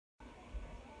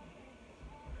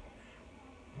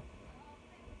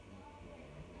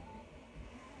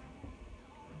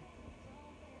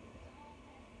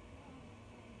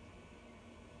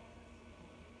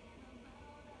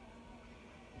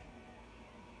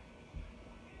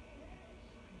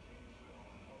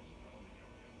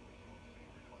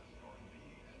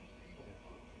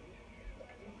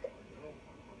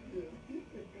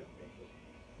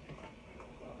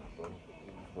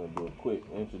do a quick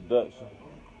introduction.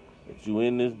 That you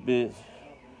in this bitch.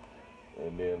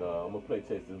 And then I'm gonna play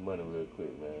Chase This Money real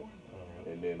quick, man.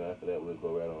 And then after that, we'll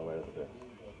go right after that.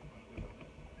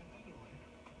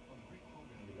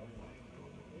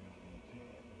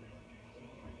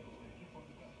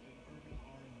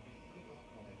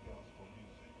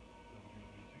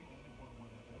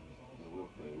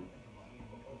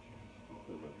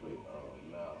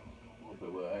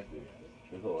 Well, actually,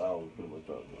 this whole hour was pretty much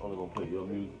only gonna play your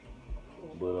music,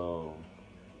 but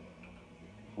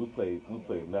we play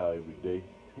now every day.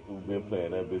 We've been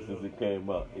playing that bitch since it came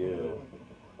out. Yeah.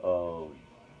 So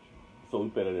we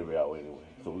play that every hour anyway.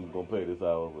 So we gonna play this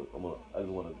hour, but I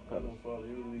just wanna kind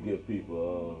of give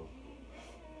people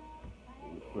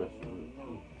refresh.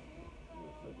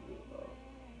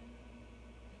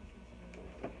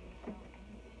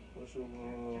 What's your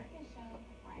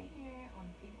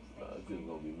it's just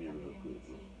gonna be me real quick. It's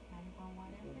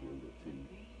gonna be a little tea.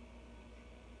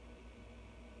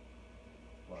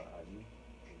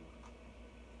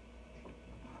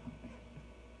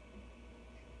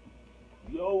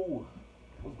 Yo,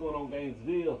 what's going on,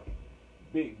 Gainesville?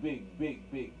 Big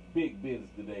business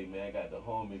today, man. I got the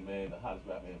homie, man, the hottest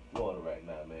rapper in Florida right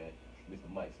now, man. Mr.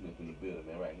 Mike Smiff in the building,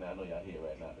 man. Right now, I know y'all here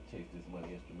right now. The Chase This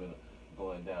Money instrumental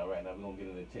going down right now. We're gonna get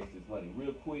into Chase This Money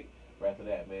real quick. Right after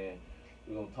that, man,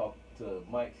 we're gonna talk to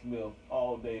Mike Smiff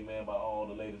all day, man, about all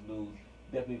the latest news.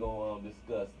 Definitely gonna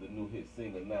discuss the new hit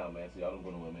single now, man. So y'all don't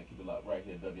go nowhere, man. Keep it locked right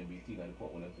here, WMBT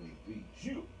 90.1 FM.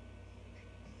 You.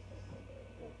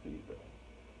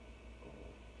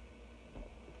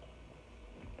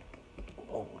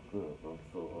 Oh, good, bro.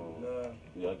 So,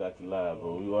 yeah, I got you live,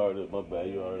 bro. You already, my bad.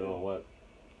 You already on what?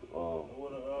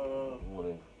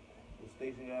 The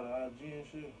station got an IG and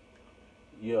shit.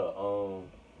 Yeah,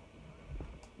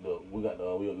 we got a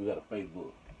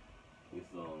Facebook.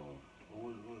 It's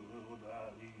What the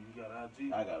IG? You got IG?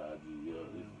 I got IG. Yeah,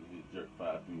 it's Jerk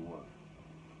 531.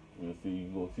 You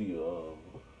gonna see your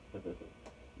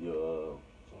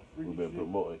we've been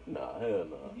promoting. Nah, hell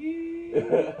no. Yeah.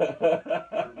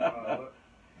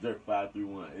 Jerk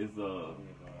 531. It's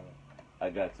I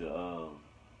got your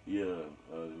you're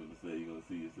gonna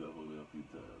see yourself on there a few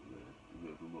times, man. We've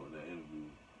been promoting that interview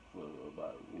for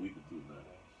about a week or two now.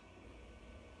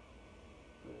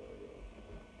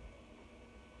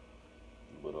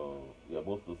 But yeah,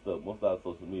 most of our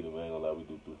social media, man, ain't gonna lie, we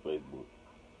do through Facebook.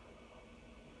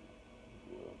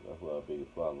 Yeah, that's where our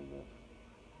biggest following is.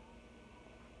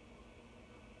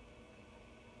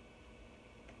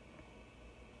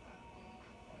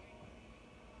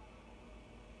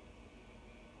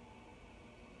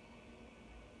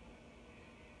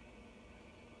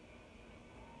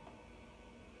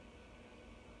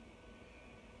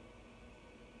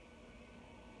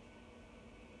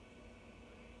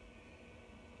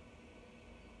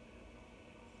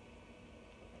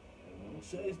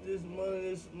 Chase this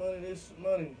money.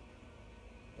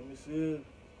 Let me see it.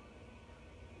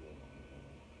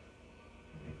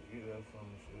 Get that from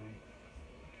me, shit.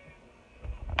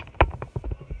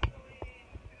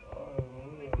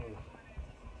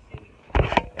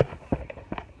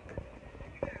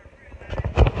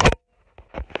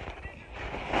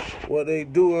 What they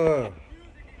doing?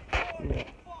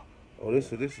 Oh,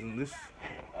 this.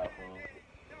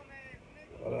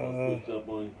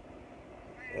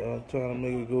 I'm trying to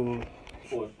make it go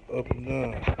up and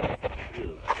down.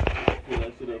 Yeah,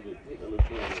 that shit up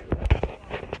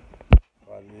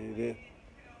I need it.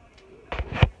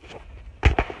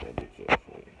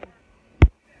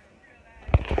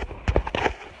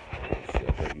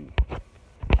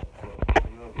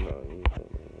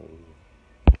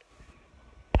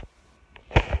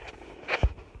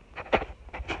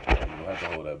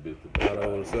 Hold that bitch together.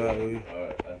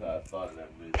 Alright, that's how I started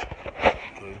that bitch.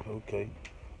 Okay.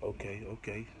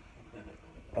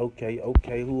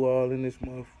 Who all in this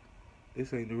month?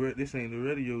 This ain't the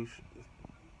radio.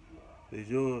 It's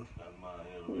yours. That's mine.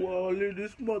 Who all in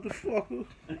this motherfucker?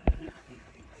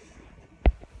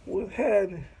 What's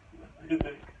happening?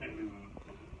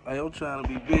 Hey, I'm trying to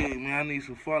be big, man. I need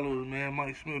some followers, man.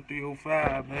 Mike Smiff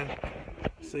 305, man.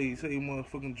 Say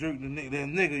motherfucking jerk that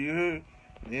nigga, you heard?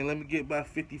 Man, let me get about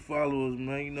 50 followers,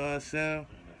 man. You know what I'm saying?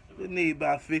 They need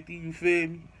about 50, you feel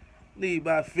me? Need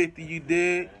about 50, you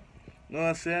dig? You know what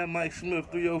I'm saying? Mike Smiff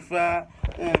 305.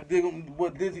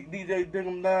 DJ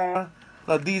Dickum down?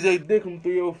 DJ Dickum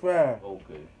 305.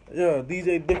 Okay. Yeah,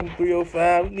 DJ Dickum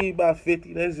 305. We need about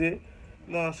 50, that's it.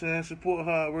 You know what I'm saying? Support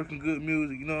hard working good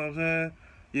music, you know what I'm saying?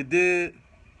 You did?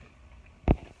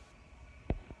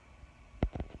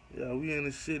 Yeah, we in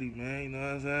the city, man, you know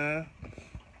what I'm saying?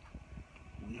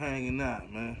 We hanging out,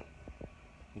 man.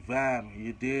 Vibing,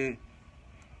 you did?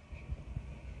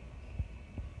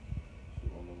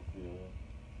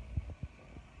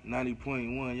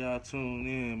 90.1, y'all tune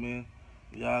in, man.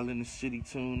 Y'all in the city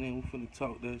tune in. We finna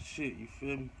talk that shit, you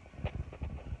feel me?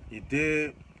 You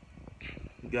did.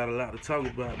 We got a lot to talk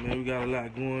about, man. We got a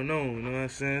lot going on, you know what I'm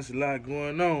saying? It's a lot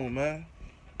going on, man.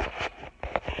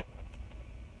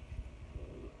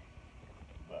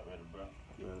 About ready, bro?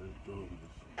 Yeah, let's do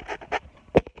this.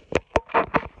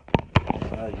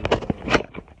 How you doing?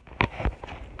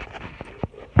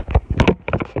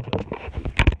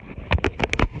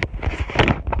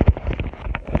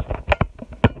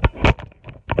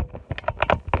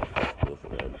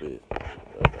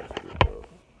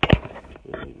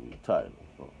 Tight.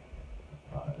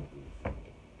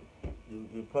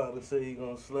 Your partner say he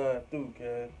gonna slide through,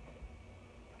 Cat.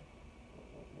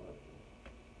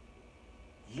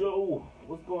 Yo,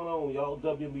 what's going on, y'all?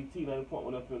 WBT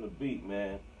 90.1 up in the beat,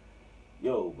 man.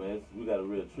 Yo, man, we got a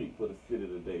real treat for the city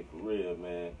today, for real,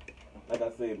 man. Like I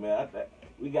said, man,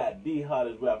 we got the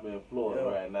hottest rapper in Florida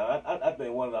right now. I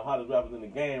think one of the hottest rappers in the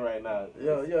game right now.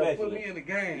 Yeah, put me in the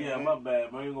game. Yeah, man. my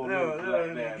bad, man. You gonna make it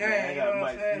like that, man. I got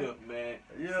Mike Smiff, man.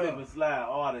 Slip and slide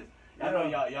artist. I know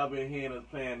y'all been hearing us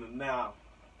playing it now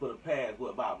for the past,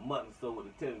 about a month or so with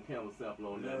the 10 camera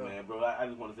sample on there, man, bro. I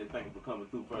just want to say thank you for coming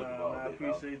through, first of all. I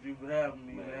appreciate you for having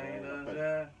me, man. You know what I'm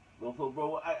saying?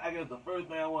 Bro, I guess the first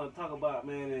thing I want to talk about,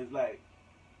 man, is like,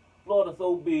 Florida's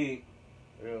so big.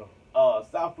 Yeah.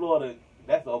 South Florida,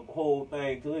 that's a whole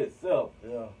thing to itself.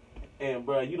 Yeah. And,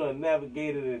 bro, you done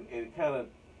navigated and kind of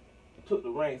took the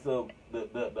ranks of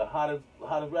the hottest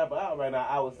rapper out right now,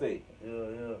 I would say.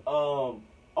 Yeah.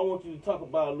 I want you to talk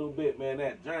about a little bit, man,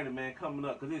 that journey, man, coming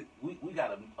up, cause we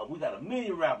got a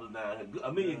million rappers down here,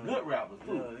 a million good rappers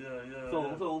too. Yeah.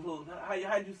 So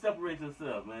how'd you separate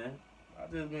yourself, man? I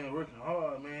just been working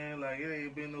hard, man. Like, it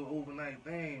ain't been no overnight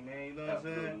thing, man. You know what I'm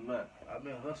saying? Not. I've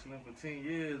been hustling for 10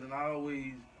 years, and I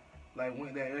always, like,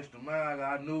 went that extra mile.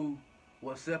 I knew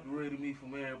what separated me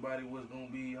from everybody was going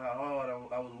to be how hard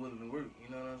I was willing to work. You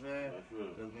know what I'm saying? That's real.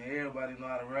 Because, man, everybody know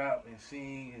how to rap and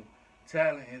sing, and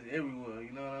talent is everywhere.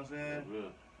 You know what I'm saying? That's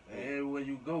real. And everywhere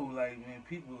you go, like, man,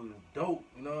 people is dope.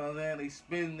 You know what I'm saying? They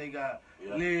spin, they got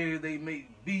Yeah. lyrics, they make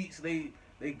beats, they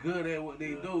good at what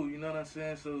they do. You know what I'm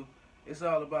saying? So it's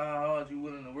all about how hard you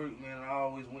willing to work, man. And I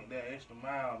always went that extra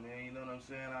mile, man. You know what I'm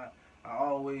saying? I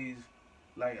always,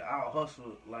 like, out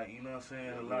hustle, like, you know what I'm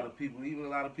saying? A lot of people, even a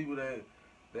lot of people that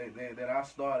I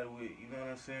started with, you know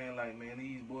what I'm saying? Like, man,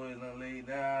 these boys done laid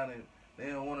down and they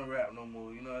don't want to rap no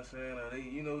more. You know what I'm saying? Or they,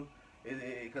 you know,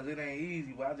 because it ain't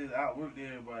easy, but I just outworked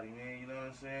everybody, man. You know what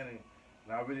I'm saying?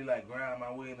 And I really, like, grind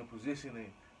my way in a position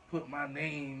and put my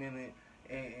name in it.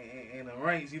 In the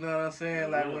ranks, you know what I'm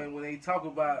saying? Like, when they talk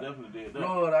about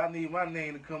Lord, I need my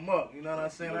name to come up. You know what I'm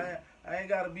saying? I ain't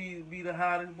gotta be the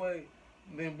hottest, but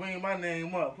then bring my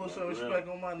name up. Put some respect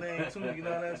on my name too. You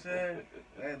know what I'm saying?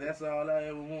 That's all I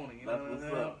ever wanted. You know what I'm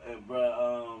saying? Up. And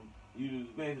bro, you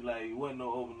just basically like it wasn't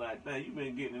no overnight thing. You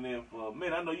been getting in there for a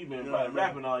minute. I know you been probably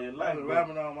rapping all your life. I've been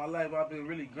rapping all my life. I've been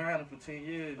really grinding for 10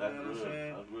 years. That's you know what I'm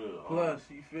saying? That's real. Plus,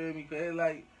 you feel me? Cause it's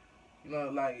like, you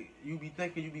know, like, you be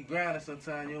thinking you be grinding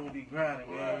sometimes, you don't be grinding,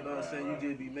 man. You know what I'm saying? You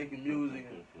just be making music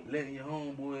and letting your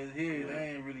homeboys hear it.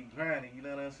 They ain't really grinding, you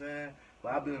know what I'm saying?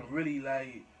 But I've been really,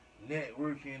 like,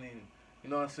 networking and,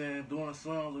 you know what I'm saying, doing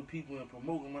songs with people and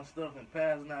promoting my stuff and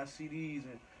passing out CDs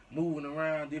and moving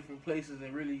around different places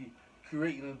and really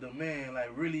creating a demand,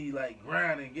 like, really, like,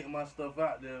 grinding, getting my stuff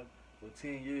out there for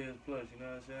 10 years plus, you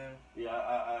know what I'm saying? Yeah,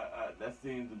 I that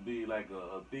seems to be like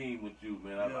a theme with you,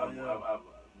 man.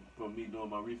 From me doing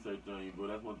my research on you, bro,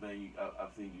 that's one thing I've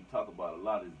seen you talk about a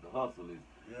lot is the hustle, is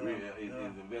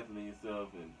investing in yourself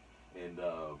and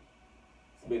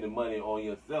spending money on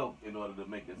yourself in order to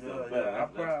make yourself better. I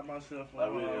pride myself on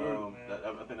my work, man.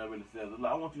 I think that really says a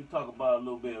lot. I want you to talk about a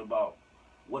little bit about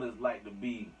what it's like to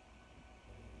be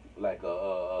like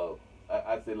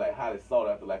I'd say like highly sought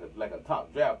after, like a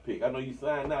top draft pick. I know you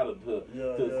signed out to the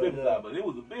Smiff side, but it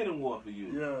was a bidding war for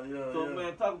you. So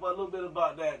man, talk about a little bit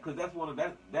about that, because that's one of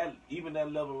that even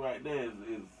that level right there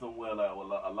is somewhere like a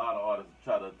lot of artists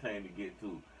try to attain to get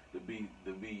to be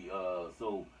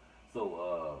so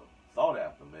sought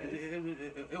after, man.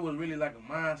 It was really like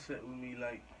a mindset with me,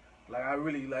 like I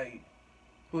really like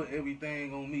put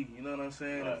everything on me. You know what I'm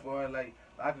saying? As far as like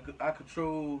I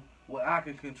control what I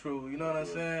can control, you know what I'm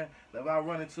saying? If I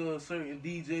run into a certain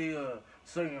DJ or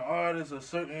certain artist or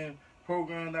certain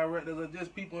program directors or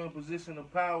just people in position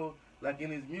of power, like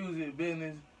in this music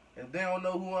business, if they don't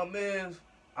know who I'm is,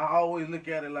 I always look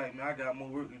at it like, man, I got more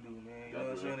work to do, man. You know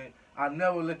what I'm saying? I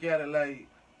never look at it like,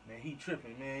 Man, he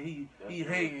tripping, man. He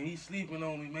hating, he sleeping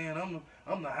on me, man.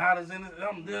 I'm the hottest in it.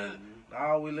 I'm good. I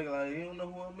always look like, you don't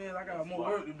know who I'm in. I got more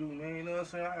work to do, man. You know what I'm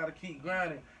saying? I gotta keep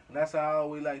grinding, and that's how I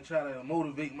always like try to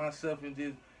motivate myself and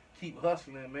just keep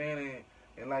hustling, man.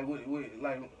 And like with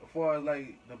like as far as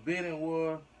like the bidding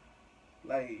war,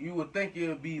 like you would think it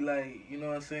would be like, you know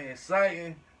what I'm saying,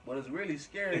 exciting. But it's really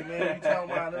scary, man. You talking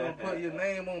about them put your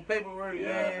name on paperwork,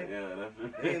 man. Yeah,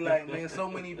 that's They like, man, so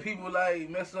many people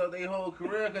like mess up their whole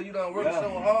career because you done worked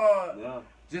so hard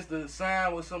just to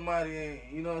sign with somebody, and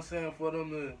you know what I'm saying, for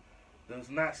them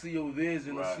to not see your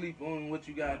vision or sleep on what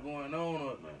you got going on,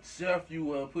 or chef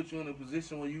you or put you in a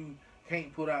position where you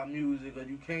can't put out music or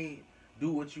you can't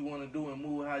do what you want to do and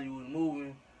move how you was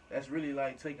moving. That's really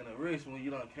like taking a risk when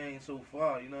you done came so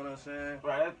far, you know what I'm saying?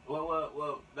 Right.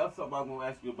 Well, that's something I'm going to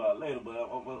ask you about later, but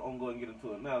I'm going to get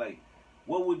into it now. Like,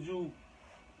 what would you,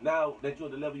 now that you're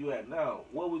at the level you're at now,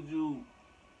 what would you,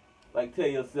 like, tell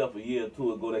yourself a year or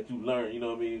two ago that you learned, you know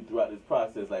what I mean, throughout this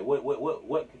process? Like,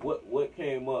 what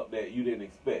came up that you didn't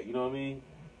expect, you know what I mean?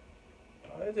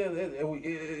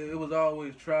 It was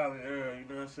always trial and error, you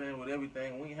know what I'm saying, with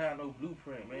everything. We ain't had no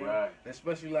blueprint, man. Right.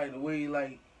 Especially, like, the way,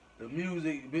 like, the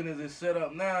music business is set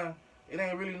up now, it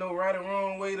ain't really no right or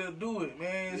wrong way to do it,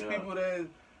 man. It's people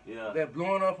that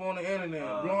blowing up on the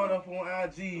internet, blowing up on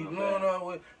IG, blowing up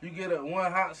with, you get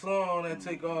one hot song that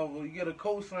take off, or you get a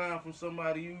co-sign from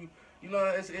somebody, you know,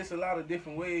 it's a lot of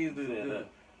different ways to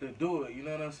do it, you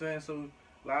know what I'm saying? So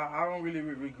like, I don't really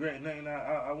regret nothing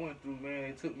I went through, man.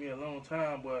 It took me a long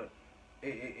time, but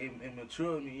it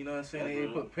matured me, you know what I'm saying?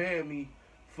 It prepared me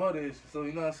for this. So,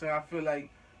 you know what I'm saying? I feel like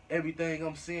everything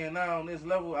I'm seeing now on this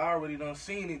level, I already done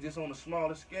seen it just on a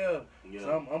smaller scale.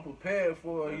 So I'm prepared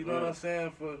for it, you know what I'm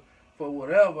saying, for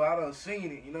whatever. I done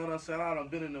seen it, you know what I'm saying? I done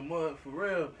been in the mud for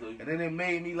real. And then it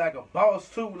made me like a boss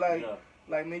too,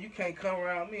 like man, you can't come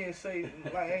around me and say,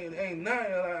 like, ain't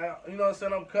nothing. Like, you know what I'm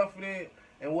saying? I'm confident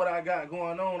in what I got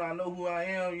going on. I know who I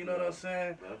am, you know what I'm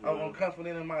saying? I'm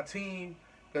confident in my team.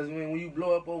 Because when you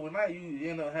blow up overnight, you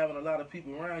end up having a lot of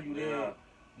people around you that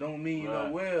don't mean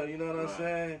no well, you know what I'm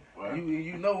saying?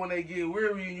 You know when they get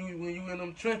weary, when you in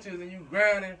them trenches and you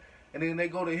grinding, and then they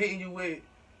go to hitting you with,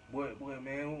 boy,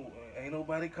 man, ain't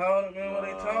nobody calling, man, what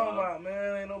they talking about,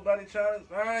 man? Ain't nobody trying to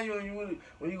sign you, and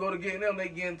when you go to get them, they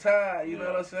getting tired, you know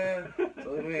what I'm saying?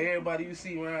 So, man, everybody you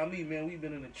see around me, man, we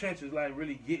been in the trenches, like,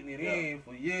 really getting it in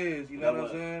for years, you know what I'm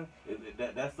saying?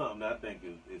 That's something that I think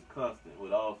is constant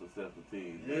with all successful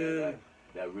teams. Yeah.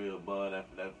 That real bond,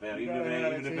 that family. Even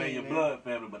if it ain't your blood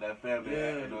family, but that family,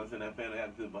 you know what I'm saying? That family has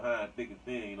to be behind thick and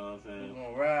thin, you know what I'm saying? They're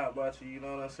gonna ride about you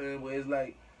know what I'm saying? But it's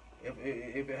like,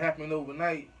 if it happened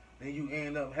overnight, then you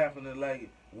end up having to, like,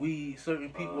 weed certain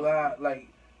people out, like,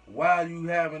 while you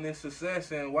having this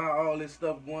success and while all this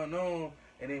stuff going on,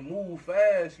 and they move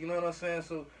fast, you know what I'm saying?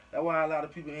 So that's why a lot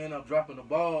of people end up dropping the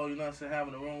ball, you know what I'm saying?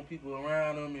 Having the wrong people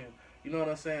around them, and you know what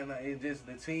I'm saying? Like, it just,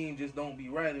 the team just don't be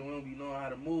right, and we don't be knowing how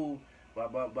to move.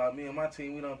 By me and my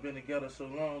team, we done been together so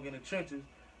long in the trenches.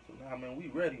 So now, man, we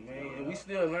ready, man. And we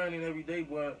still learning every day,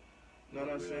 but you know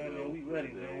what I'm saying, man? We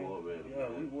ready, man.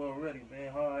 We war ready,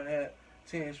 man. Hard hat,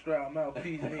 10 strap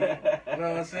mouthpiece, man. You know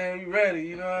what I'm saying? We ready,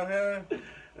 you know what I'm saying?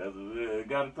 That's real.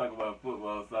 Got to talk about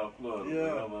football in South Florida.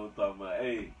 Yeah. I'm talking about.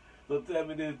 Hey, so tell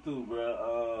me this too,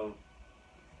 bro.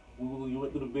 You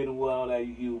went through the bidding war, all that.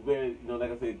 You very, you know,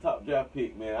 like I said, top draft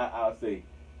pick, man. I'll say.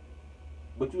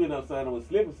 But you ended up signing with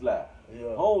Slip and Slide.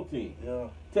 Yeah. Home team. Yeah.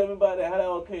 Tell me about that, how that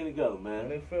all came together, man.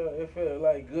 And it felt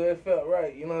like good, it felt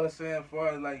right, you know what I'm saying? As far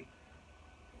as like,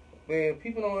 man,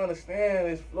 people don't understand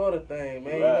this Florida thing,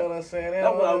 man. You know what I'm saying?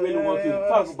 That's what I really want you to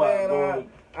talk about, bro.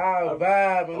 Our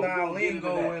vibe and our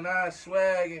lingo and our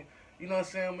swag, and you know what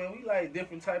I'm saying, man? We like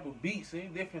different type of beats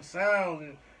and different sounds,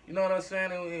 and you know what I'm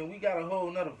saying? And we got a whole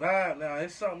nother vibe now.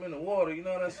 It's something in the water, you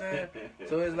know what I'm saying?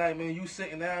 So it's like, man, you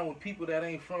sitting down with people that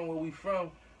ain't from where we from,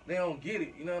 they don't get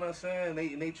it, you know what I'm saying?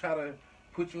 They try to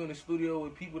put you in the studio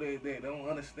with people that don't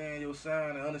understand your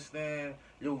sound and understand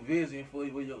your vision for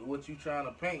what you trying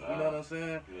to paint, you know what I'm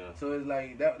saying? Yeah. So it's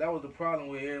like, that was the problem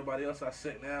with everybody else I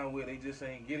sat down with. They just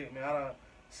ain't get it, man. I done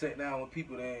sat down with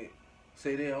people that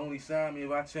say they'll only sign me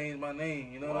if I change my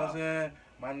name, you know what I'm saying?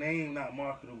 My name not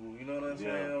marketable, you know what I'm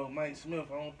saying? Or Mike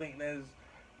Smiff, I don't think that's,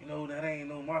 you know, that ain't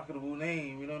no marketable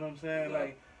name, you know what I'm saying?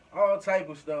 Like, all type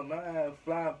of stuff, man. I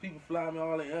have people fly me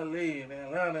all in LA and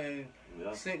Atlanta and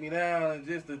sit me down and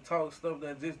just to talk stuff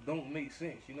that just don't make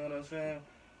sense, you know what I'm saying?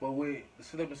 But with the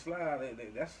Slip and Slide,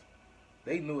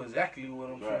 they know exactly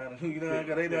what I'm trying to do, you know,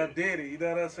 because they done did it, you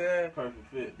know what I'm saying?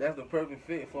 Perfect fit. That's the perfect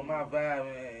fit for my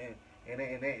vibe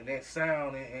and that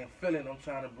sound and feeling I'm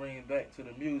trying to bring back to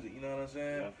the music, you know what I'm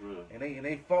saying? That's real. And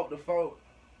they fought the fault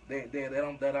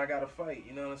that I gotta fight.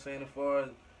 You know what I'm saying? As far as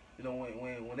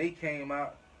when they came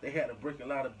out, they had to break a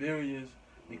lot of barriers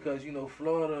because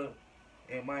Florida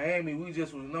and Miami, we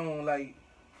just was known like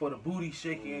for the booty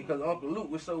shaking because Uncle Luke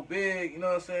was so big. You know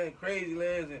what I'm saying? Crazy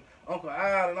Legs and Uncle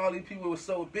Al and all these people were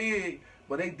so big,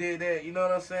 but they did that. You know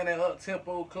what I'm saying? That up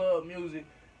tempo club music.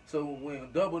 So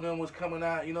when Double them was coming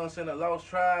out, you know what I'm saying? The Lost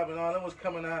Tribe and all them was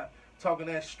coming out, talking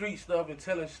that street stuff and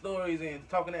telling stories and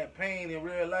talking that pain in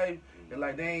real life. And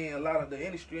like a lot of the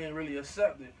industry ain't really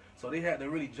accepted. So they had to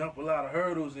really jump a lot of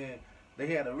hurdles and they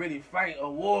had to really fight a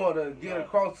war to get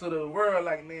across to the world.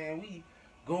 Like, man, we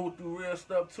go through real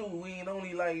stuff too. We ain't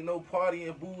only like no party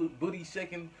and booty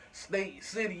shaking state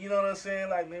city. You know what I'm saying?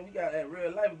 Like, man, we got that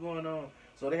real life going on.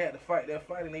 So they had to fight that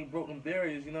fight and they broke them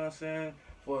barriers. You know what I'm saying?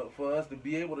 For us to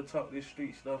be able to talk this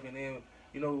street stuff. And then,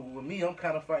 with me, I'm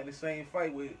kind of fighting the same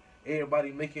fight with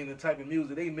everybody making the type of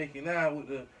music they making now with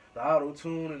the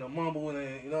auto-tune and the mumble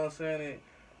and, you know what I'm saying?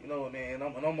 And, man,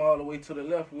 I'm all the way to the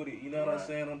left with it. You know what I'm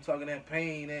saying? I'm talking that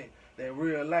pain, that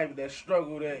real life, that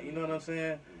struggle, that, you know what I'm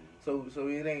saying? So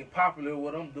it ain't popular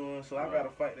what I'm doing, so I gotta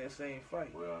fight that same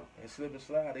fight. And Slip and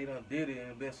Slide, they done did it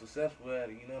and been successful at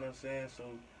it, you know what I'm saying? So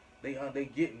they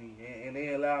get me and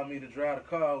they allow me to drive the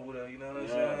car with her, you know what I'm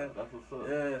saying? That's what's up.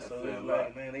 Yeah, so it's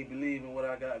like, man, they believe in what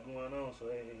I got going on. So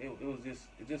it was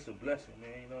just a blessing,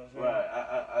 man, you know what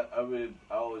I'm saying? Right.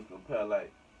 I always compare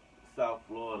like South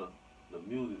Florida, the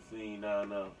music scene down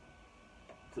there,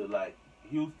 to like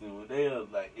Houston, where they are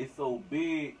like it's so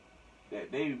big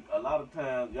that they a lot of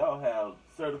times y'all have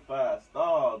certified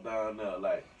stars down there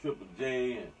like Triple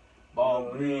J and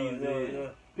Ball Breeze and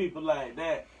people like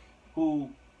that who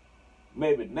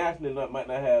maybe nationally might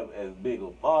not have as big a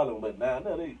following, but down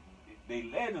there they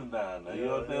legends down there. You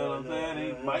know what I'm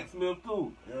saying? Mike Smiff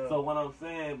too. So what I'm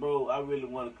saying, bro, I really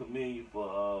want to commend you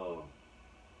for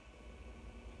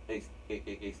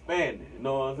expanding, you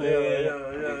know what I'm saying?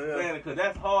 Expanding, because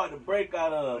that's hard to break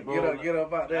out of, bro. Get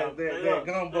up out that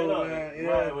gumbo, man.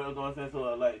 Right, what I'm saying?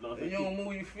 So, like, you don't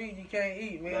move your feet, you can't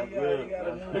eat, man. You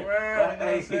gotta move around, you know what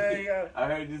I'm saying? I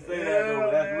heard you say that, though,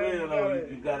 but that's real, though.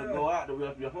 You gotta go out to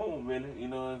rep your home, man. You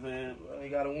know what I'm saying? Well, you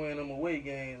gotta win them away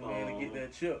games, man, to get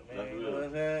that chip, man. You know what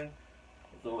I'm saying?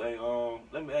 So, hey,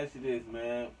 let me ask you this,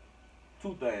 man.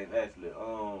 Two things, actually.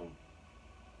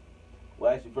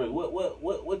 Well, actually, first,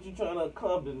 what you trying to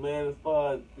accomplish, man, as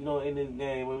far as, in this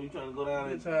game? When you trying to go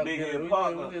down and big head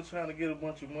partner? We just trying to get a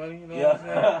bunch of money, you know what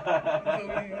I'm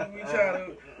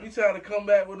saying? we trying to come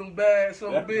back with them bags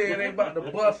so big, they about to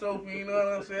bust open, you know what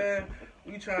I'm saying?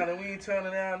 We ain't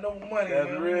turning down no money,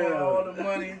 man. We want all the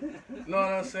money, you know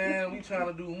what I'm saying? We trying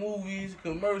to do movies,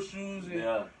 commercials,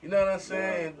 and, you know what I'm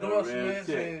saying, endorsements,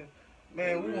 and,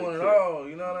 man, we want it all,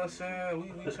 you know what I'm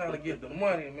saying? We trying to get the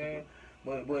money, man.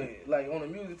 But like on the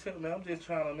music tip, man, I'm just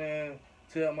trying to, man,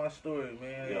 tell my story,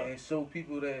 man, and show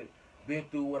people that been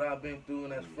through what I've been through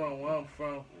and that's from where I'm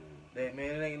from. That,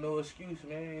 man, it ain't no excuse,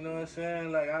 man. You know what I'm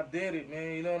saying? Like, I did it,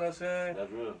 man. You know what I'm saying?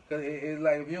 That's real. Because it's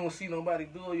like, if you don't see nobody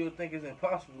do it, you'll think it's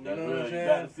impossible. You know what I'm saying? You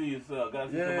got to see yourself. Got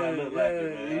to see somebody look like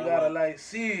it, man. You got to, like,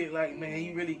 see it. Like, man,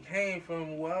 he really came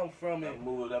from where I'm from. That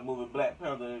movie Black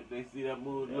Panther, they see that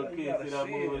movie, little kids see that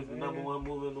movie, it's the #1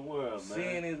 movie in the world, man.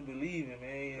 Seeing is believing,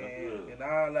 man. And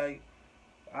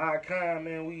our kind,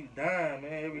 man, we dying,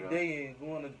 man, every day and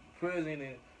going to prison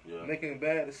and making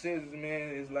bad decisions, man.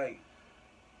 It's like,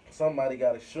 somebody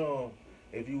got to show them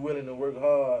if you willing to work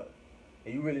hard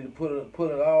and you really put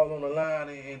it all on the line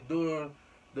and endure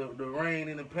the rain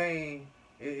and the pain,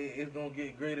 it's going to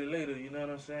get greater later, you know what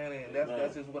I'm saying? And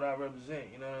that's just what I represent,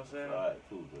 you know what I'm saying? All right,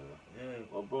 cool, man. Yeah.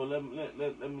 Well, bro, let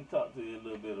me talk to you a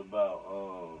little bit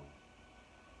about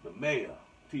the mayor,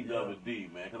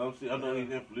 TWD, man, because I know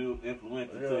he's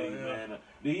influential to you, man.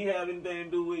 Did he have anything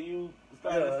to do with you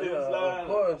starting to Slip and Slide?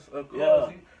 Of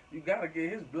course. You gotta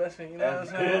get his blessing, you know what I'm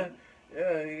saying?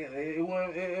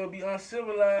 It'll be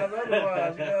uncivilized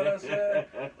otherwise, you know what I'm saying?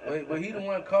 But he the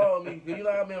one called me, because,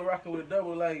 I've been rocking with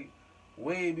Double, like,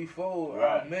 way before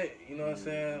I met, you know what I'm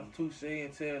saying? Touche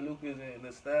and Ted Lucas and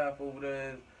the staff over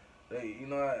there,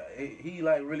 he,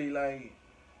 like, really, like,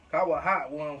 I was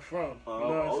hot where I'm from, you know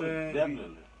what I'm saying?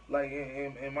 Definitely. Like,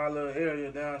 in my little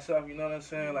area down south, you know what I'm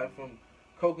saying? Like, from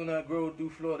Coconut Grove through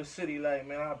Florida City, like,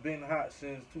 man, I've been hot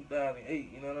since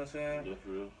 2008, you know what I'm saying? That's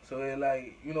real. So it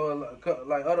like,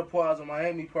 like other parts of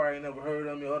Miami probably never heard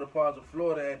of me, other parts of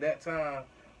Florida at that time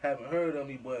haven't heard of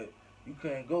me, but you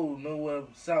can't go nowhere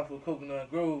south of Coconut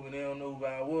Grove and they don't know who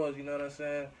I was, you know what I'm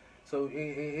saying? So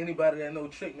anybody that know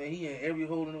Trick, man, he in every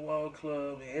hole in the wall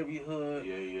club, in every hood,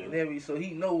 and so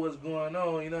he know what's going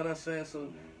on, you know what I'm saying? So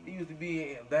he used to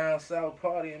be down south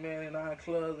partying, man, in our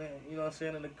clubs, and, you know what I'm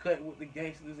saying, in the cut with the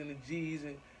gangsters and the G's,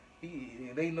 and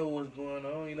they know what's going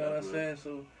on. You know what I'm saying?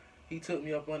 So he took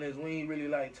me up on his wing. He really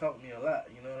like taught me a lot.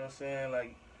 You know what I'm saying?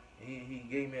 Like he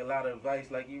gave me a lot of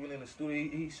advice. Like even in the studio,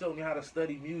 he showed me how to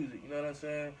study music. You know what I'm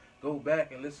saying? Go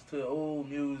back and listen to old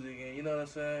music, and you know what I'm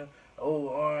saying?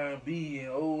 Old R&B and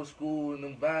old school and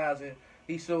them vibes. And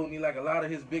he showed me like a lot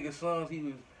of his biggest songs. He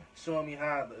was showing me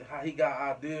how he got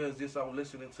ideas just off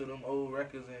listening to them old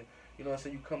records. And you know what I'm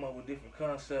saying? You come up with different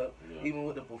concepts. Yeah. Even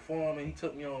with the performing, he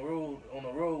took me on the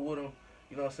road with him.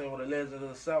 You know what I'm saying? With the Legends of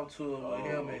the South tour with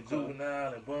him and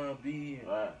Juvenile and Bun B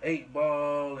and 8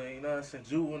 Ball and you know what I'm saying?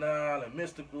 Juvenile and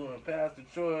Mystical and Pastor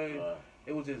Troy.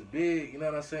 It was just big. You know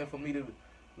what I'm saying? For me to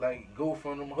like go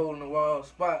from them holding the wall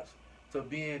spots to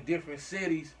be in different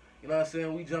cities. You know what I'm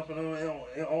saying? We jumping on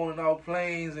and off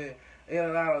planes and in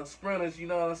and out of sprinters. You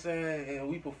know what I'm saying? And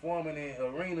we performing in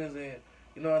arenas and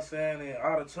you know what I'm saying? And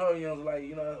auditoriums like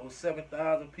you know it was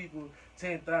 7,000 people,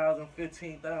 10,000,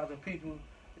 15,000 people.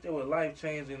 It was life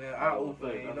changing and eye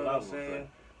opening. You know what I'm saying?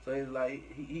 So it's like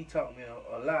he taught me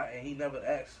a lot and he never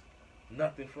asked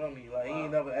nothing from me. Like he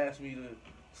ain't never asked me to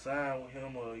sign with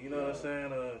him or you know what I'm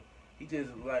saying? He just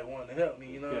like wanted to help me,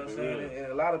 you know what I'm saying? And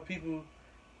a lot of people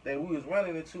that we was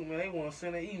running into, man, they want to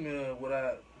send an email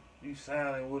without you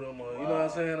signing with them or, you know what I'm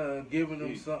saying, or giving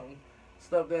them something,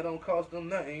 stuff that don't cost them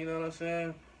nothing, you know what I'm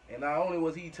saying? And not only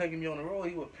was he taking me on the road,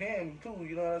 he was paying me too,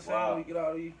 you know what I'm saying? When we get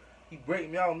out, he break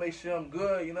me out and make sure I'm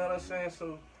good, you know what I'm saying?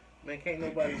 So, man, can't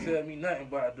nobody tell me nothing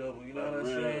about double, you know what I'm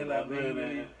saying? Like,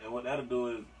 and what that'll do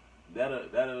is,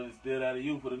 that'll instill out of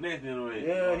you for the next generation.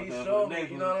 Yeah, he showed me,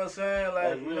 you know what I'm saying?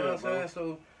 Like, you know what I'm saying?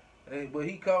 So, but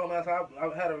he called me after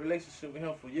I've had a relationship with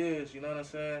him for years, you know what I'm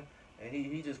saying? And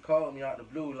he just called me out the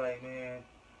blue, like, man,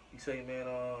 he say, man,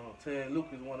 Ted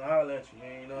Lucas want to holler at you,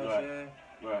 man, you know what I'm saying?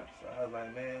 Right. So I was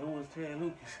like, man, who was Ted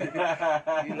Lucas? He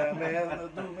like, man, that's another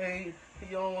dude, man,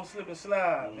 he on slip and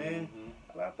slide, man.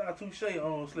 I thought Touche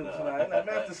on slip and slide. Like, man,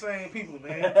 that's the same people,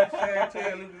 man. Touche and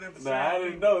Ted Lucas, that's the same I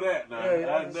didn't know that. Nah,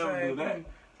 yeah, I never knew that.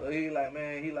 So he like,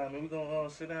 man, we gonna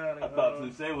sit down and I thought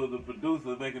Touche was the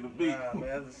producer making the beat. Nah,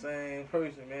 man, that's the same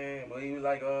person, man. But he was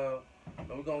like, we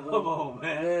gonna go. Come on,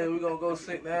 man. Yeah, we gonna go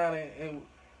sit down and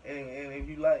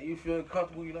if you feel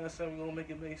comfortable, you know what I'm saying, we gonna make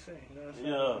it make sense, you know what I'm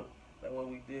saying? Yeah. That's what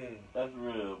we did. That's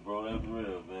real, bro. That's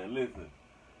real, man. Listen.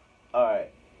 All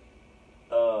right.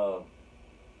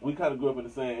 We kind of grew up in the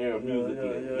same era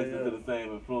musically, listening to the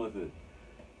same influences.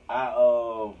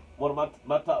 One of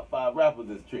my top 5 rappers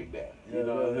is Trick Daddy. You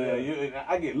know what I'm saying?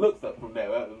 I get looks up from that.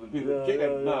 People,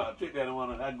 Trick Daddy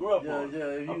one I grew up on.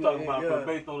 I'm talking about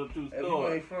based on the true story. If you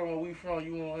ain't from where we from,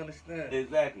 you won't understand.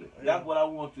 Exactly. That's what I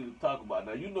want you to talk about.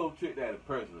 Now, you know Trick Daddy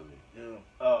personally. Yeah.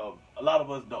 A lot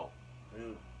of us don't.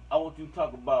 Yeah. I want you to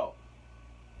talk about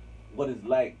what it's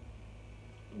like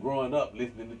growing up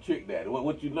listening to Trick Daddy.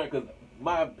 What you learned, because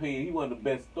my opinion, he one of the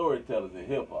best storytellers in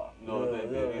hip hop. You know what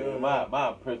I'm saying?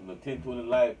 My personal 10-20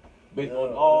 life, based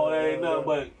on all that ain't nothing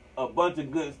but a bunch of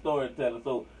good storytellers.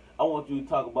 So I want you to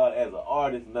talk about it as an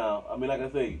artist now. I mean, like I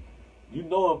say, you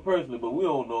know him personally, but we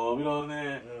don't know him. You know what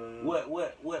I'm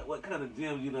saying? What kind of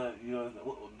gems you know?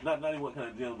 Not even what kind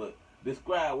of gems, but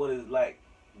describe what it's like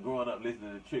growing up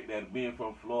listening to Trick Daddy, being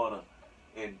from Florida,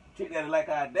 and Trick Daddy like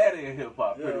our daddy in hip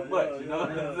hop pretty much. You know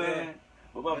what I'm saying?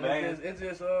 But my man, it's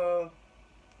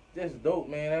just dope,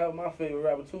 man. That was my favorite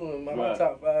rapper too. My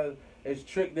top 5 is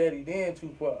Trick Daddy, then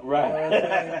Tupac. Right. You know what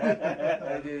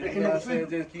I'm saying? You know what I'm saying?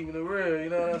 Just keeping it real. You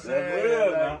know what I'm saying? That's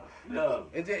real, like, man.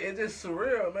 It's just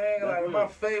surreal, man. That's like real. My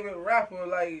favorite rapper,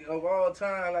 like of all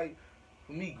time, like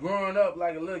for me growing up,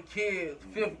 like a little kid,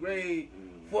 5th grade,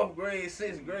 4th grade,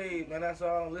 6th grade, man. That's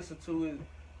all I listen to is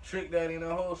Trick Daddy and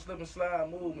the whole slip and slide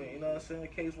movement, you know what I'm saying?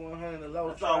 Case 100, the low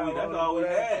That's all we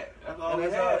had. That's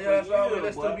all we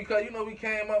listened to, because, you know, we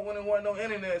came up when there wasn't no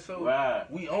internet, so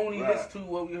we only listened to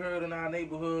what we heard in our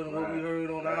neighborhood and what we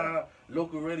heard on our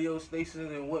local radio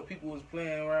stations and what people was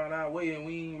playing around our way, and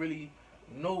we didn't really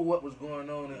know what was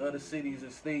going on in other cities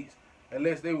and states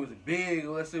unless they was big,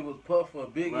 unless it was Puff or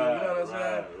Biggie, you know what I'm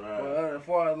saying? But as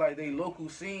far as like they local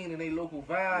scene and they local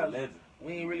vibes,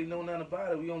 we ain't really know nothing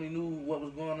about it. We only knew what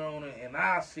was going on in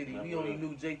our city. We only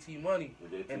knew JT Money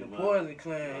and the Poison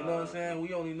Clan. You know what I'm saying?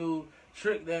 We only knew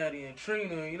Trick Daddy and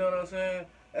Trina. You know what I'm saying?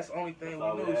 That's the only thing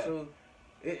we knew. So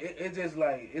it just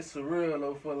like it's surreal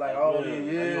though for like all these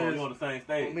years. You on the same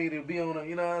stage. For me to be on,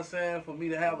 you know what I'm saying? For me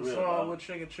to have a song with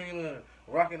Trick and Trina,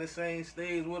 rocking the same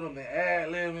stage with them, and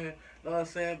ad-libbing. You know what I'm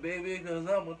saying, baby? Cause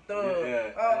I'm a thug.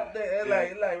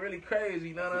 It's like really crazy.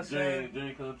 You know what I'm saying?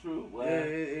 Dream come true. Wow. Yeah,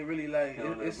 it really like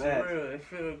it's surreal. It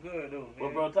feels good though. Man.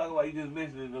 Well, bro, talk about, you just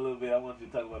mentioned it a little bit. I want you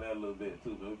to talk about that a little bit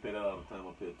too. Man, we play that all the time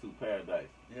up here too. Paradise.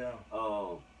 Yeah.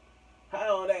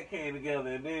 how all that came together,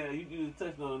 and then you just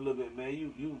touched on it a little bit, man.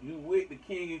 You with the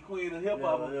king and queen of hip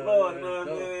hop of Florida, you know what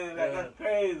I'm saying? That's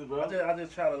crazy, bro. I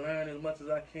just try to learn as much as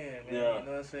I can, man. Yeah. You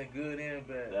know what I'm saying? Good and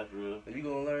bad. That's real. You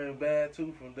gonna learn bad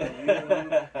too from them.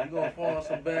 You gonna form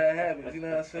some bad habits. You know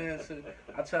what I'm saying? So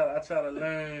I try to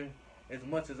learn as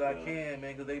much as I can,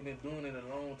 man, because they've been doing it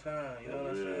a long time. You know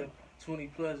what I'm saying? 20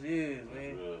 plus years,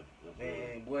 man.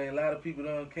 Man, boy, a lot of people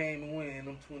done came and went in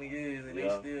them 20 years, and they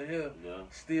still here,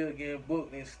 still getting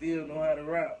booked, and still know how to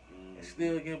rap, and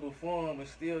still can perform, and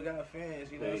still got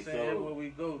fans. You know what I'm saying? Everywhere we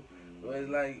go, so it's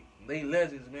like they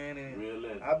legends, man.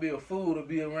 And I be a fool to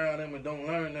be around them and don't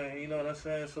learn nothing. You know what I'm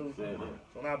saying? So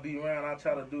when I be around, I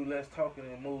try to do less talking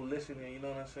and more listening. You know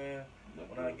what I'm saying?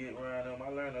 When I get around them, I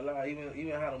learn a lot,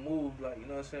 even how to move, like, you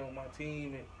know what I'm saying, with my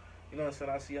team, and you know what I'm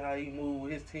saying, I see how he move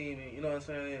with his team, and you know what I'm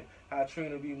saying, how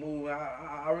Trina be moving.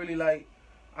 I really like,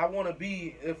 I want to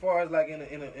be, as far as like in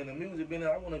the music business,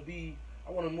 I want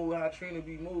to move how Trina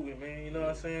be moving, man. You know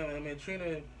what I'm saying? I mean,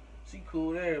 Trina, she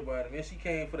cool with everybody, man. She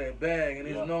came for that bag, and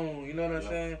it's known. You know what I'm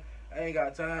saying? I ain't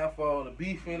got time for all the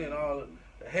beefing and all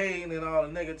the hating and all the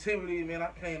negativity, man.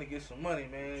 I came to get some money,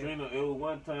 man. Trina, it was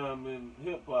one time in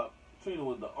hip hop, Trina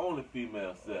was the only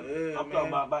female seller. Yeah, I'm talking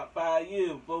about 5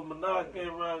 years before Minaj came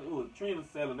around. It was Trina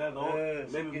selling. That's the only.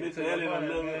 Maybe Miss Elliott a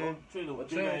little bit on Trina. But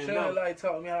Trina like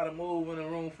taught me how to move in a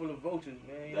room full of vultures,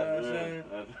 man. You know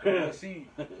what I'm saying?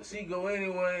 She go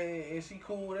anywhere and she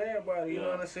cool with everybody. You know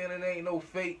what I'm saying? It ain't no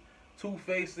fake,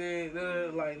 two-faced.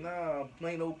 Like, nah,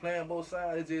 ain't no playing both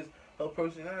sides. It's just her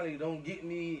personality. Don't get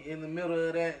me in the middle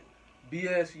of that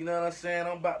BS. You know what I'm saying?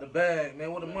 I'm about the bag,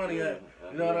 man. Where the money at?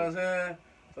 You know what I'm saying?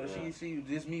 So she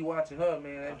just me watching her,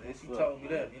 man, and she taught me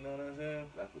that. You know what I'm saying?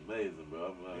 That's amazing,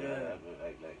 bro. Like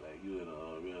you in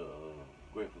a real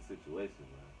grateful situation,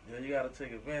 man. Yeah, you gotta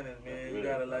take advantage, man. You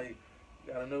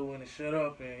gotta know when to shut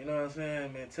up, and you know what I'm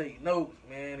saying, man. Take notes,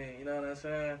 man, and you know what I'm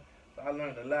saying. So I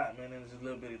learned a lot, man, in this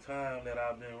little bit of time that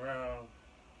I've been around.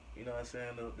 You know what I'm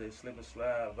saying? The slip and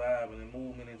slide vibe and the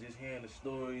movement, and just hearing the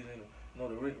stories and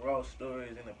the Rick Ross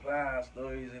stories and the Plies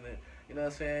stories and the. You know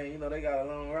what I'm saying? You know, they got a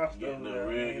long roster over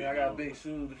there. I got big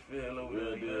shoes to fill over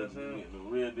there. You know what I'm saying? Getting the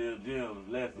real deal gems,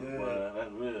 lessons, boy.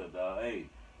 That's real, dog. Hey,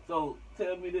 so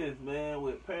tell me this, man.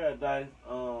 With Paradise,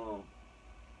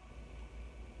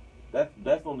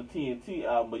 that's on the TNT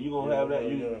album, but you gonna have that?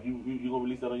 You gonna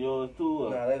release that on yours too? Or?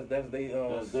 Nah, that's they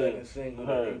second single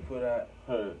that they put out.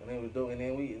 And it was dope. And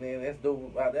then that's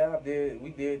dope. We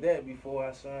did that before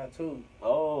I signed too.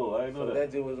 Oh, I didn't know that.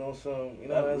 That just was on some, you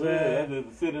know what I'm saying? That's just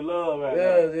the city love right now.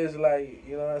 Yeah, just like,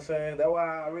 you know what I'm saying? That's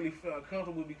why I really felt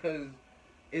comfortable, because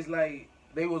it's like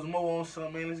they was more on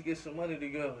some, man, let's get some money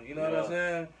together. You know what I'm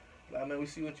saying? Like, man, we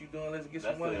see what you doing, let's get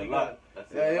some money together.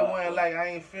 It wasn't like, I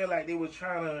ain't feel like they was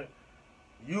trying to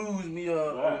use me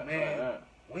up, man.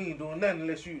 We ain't doing nothing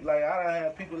unless you, like, I done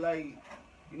have people like,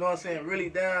 you know what I'm saying, really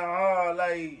down hard,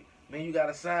 like, man, you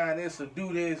gotta sign this or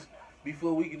do this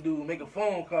before we can make a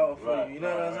phone call for you. You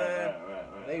know what I'm saying?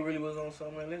 They really was on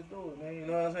something, man, let's do it, man. You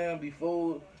know what I'm saying?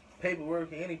 Before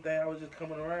paperwork or anything, I was just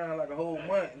coming around like a whole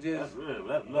month, just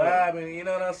vibing, you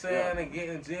know what I'm saying, and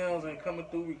getting gems and coming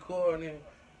through recording, and,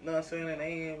 you know what I'm saying, and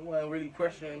they wasn't really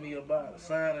pressuring me about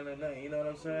signing or nothing, you know what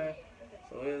I'm saying?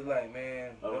 So it's like,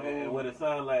 man. And what it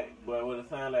sound like, boy, what it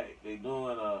sound like they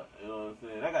doing, you know what I'm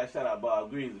saying? I got to shout out Bob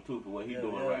Greasy too for what he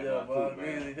doing right now Bob too,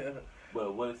 man. Greasy,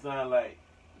 But what it sound like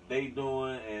they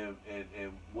doing and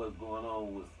what's going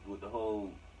on with the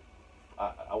whole,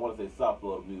 I want to say South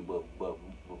Florida music, but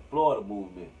Florida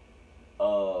movement,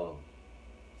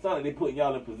 sound like they putting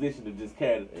y'all in position to just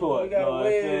carry the torch. You know what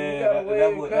I'm saying? We got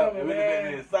a wave coming, really man.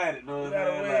 made me excited. You know what I'm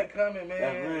saying? We got a wave coming, man.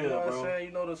 That's real, you know what bro. I'm saying?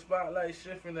 You know, the spotlight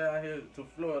shifting out here to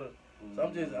Florida. So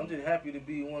I'm just happy to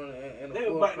be one of the. They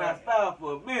was biting our style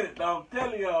for a minute, though. I'm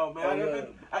telling y'all, man.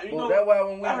 You know, that's why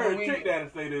when I heard Trick Daddy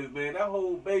say this, man. That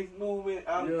whole bass movement,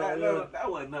 that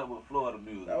wasn't nothing but Florida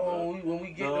music. When we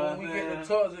get the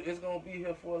tours, it's gonna be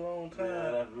here for a long time.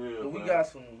 Yeah, that's real. But we got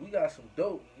some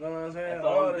dope. You know what I'm saying? That's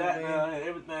all we got down here.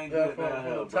 Everything good down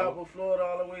here, from the top of Florida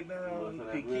all the way down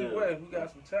to Key West. We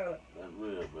got some talent. That's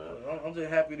real, bro. I'm just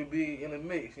happy to be in the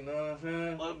mix. You know what I'm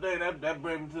saying? Well, that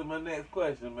brings me to my next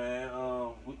question, man.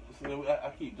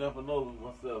 I keep jumping over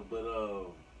myself, but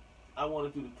I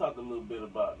wanted you to talk a little bit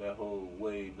about that whole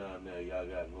wave down there y'all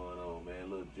got going on, man.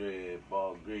 Little Dread,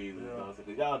 Ball Grease, you know what I'm saying?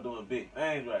 Because y'all doing big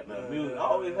things right now. Music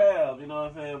always have, you know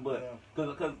what I'm saying? But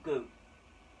because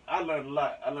I learned a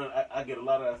lot. I get a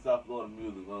lot of that South Florida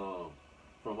music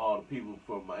from all the people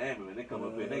from Miami. When they come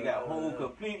up here, they got whole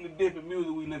completely different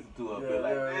music we listen to up here.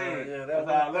 Like, dang, that's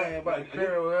how I learned about the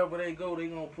crowd. Wherever they go, they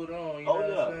gonna put on. You know what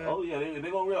I'm saying? Oh yeah,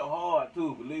 they gonna rip hard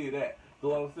too. Believe that. So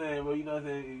what I'm saying, bro, you know what I'm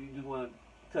saying? You just want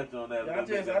to touch on that. Yeah,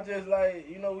 I just like,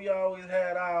 you know, we always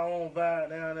had our own vibe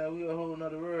down there. We a whole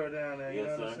nother world down there. You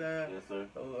know what I'm saying? Yes, sir.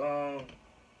 So,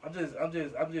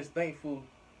 I'm just thankful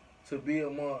to be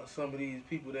among some of these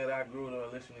people that I grew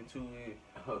up listening to.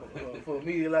 For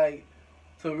me, like,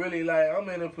 to really, like, I'm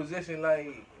in a position,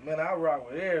 like, man, I rock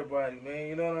with everybody, man.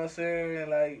 You know what I'm saying? And,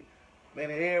 like,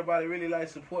 man, everybody really, like,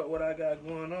 support what I got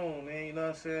going on, man. You know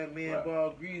what I'm saying? Me and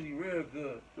Ball Greasy real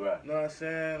good. Right. You know what I'm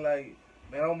saying? Like,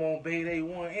 man, I'm on Bayday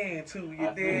 1 and 2,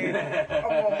 you dig? I'm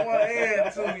on 1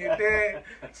 and 2, you dig?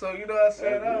 So, you know what I'm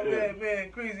saying? Oh,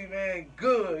 man, Greasy, man,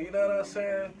 good. You know what I'm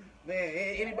saying? Man,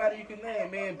 anybody you can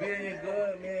name, man, Billy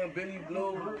good, man, Billy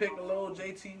Blue, Piccolo,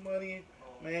 JT Money,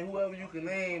 man, whoever you can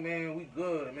name, man, we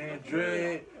good, man.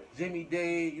 Dread, Jimmy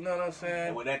Day, you know what I'm saying?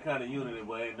 And with that kind of unity,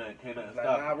 boy, ain't nothing, can't nothing like,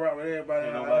 stop. I rock with everybody.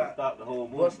 Ain't nobody stop the whole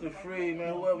movement. Buster Free,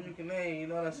 man, whoever you can name, you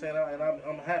know what I'm saying? And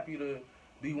I'm happy to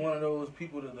be one of those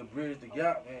people to bridge the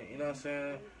gap, man, you know what I'm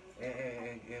saying?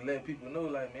 And let people know,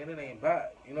 like, man, it ain't bad.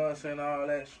 You know what I'm saying? All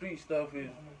that street stuff is,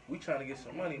 we trying to get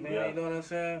some money, man. You know what I'm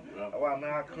saying? Why,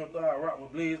 man, I come through, I rock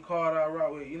with Blaze Carter, I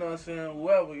rock with, you know what I'm saying,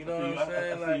 whoever, you know what I'm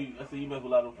saying? I see you mess with a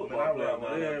lot of football players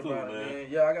down there too, man.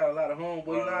 Yeah, I got a lot of homeboys.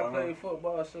 You know, I play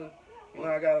football, so, you know,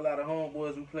 I got a lot of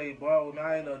homeboys who play ball with me.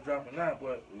 I ended up dropping out,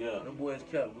 but them boys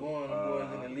kept going. Them boys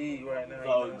in the league right now. It's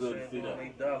always good to see that. They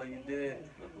dollar, you did.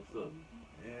 That's what's up.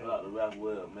 Yeah. I like to rap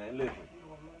well, man. Listen,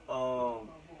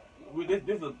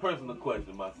 this is a personal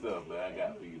question myself, man. I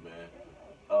got for you, man.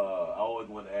 I always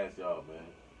want to ask y'all, man.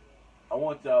 I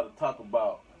want y'all to talk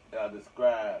about,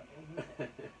 describe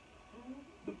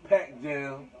the Pac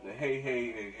Jam, the Hey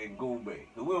Hey, and Goombay.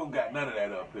 So we don't got none of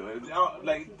that up here.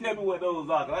 Like, tell me what those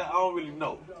are, cause I don't really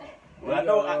know. But I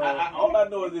know, all I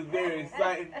know is it's very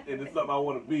exciting and it's something I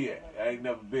want to be at. I ain't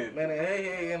never been. Man, the Hey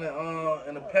Hey and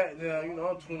the Pac Jam, you know,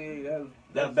 I'm 28.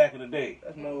 That's back in the day.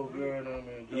 That's my old girl, I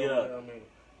mean. Yeah.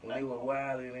 When they were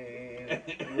wilding and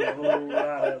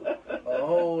a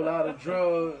whole lot of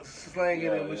drugs slanging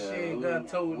and machine gun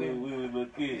toting. We was little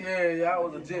kids. Yeah, I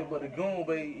was legit, but the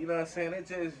Goombay, you know what I'm saying?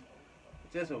 It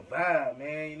just a vibe,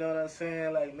 man. You know what I'm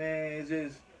saying? Like, man, it's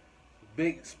just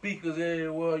big speakers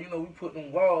everywhere. You know, we put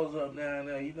them walls up down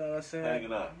there. You know what I'm saying?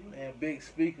 Hanging out. Man, big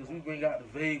speakers. We bring out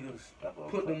the Vegas.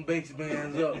 Put them bass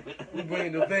bands up. We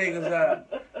bring the Vegas out.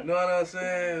 You know what I'm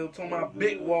saying? I'm talking about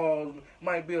big walls.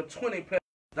 Might be a 20-pack.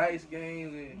 Dice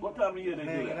games and what time of year they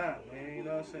do that? Out, man. You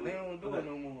know what I'm saying? They don't do it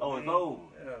no more. Oh, it's over.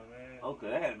 Yeah, man. Okay,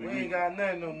 that had to be. We ain't got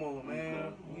nothing no more,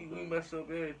 man. We mess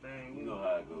up everything. You know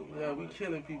how it goes, man. Yeah, we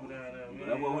killing people down there,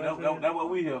 man. That's what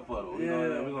we here for, though.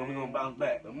 Yeah, we gonna bounce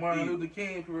back. The Martin Luther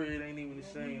King parade ain't even the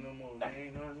same no more, man.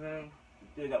 You know what I'm saying?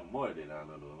 Still got more than down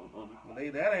there, though.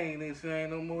 But that ain't the same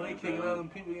no more. They kicking other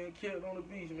people getting killed on the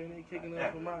beach, man. They kicking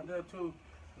us from out there too.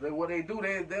 What they do,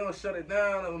 they don't shut it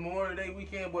down on Memorial Day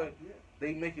weekend, but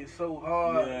they make it so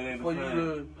hard for you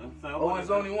to,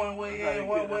 it's only one way in,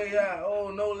 one way out.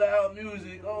 Oh, no loud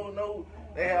music. Oh, no.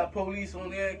 They have police on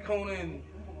their corner. And,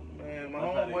 man, my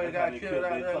homeboy got killed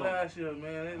out there last year,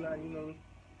 man. They like, you know,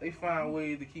 they find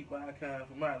ways to keep our kind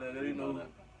from out there. They know,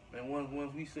 and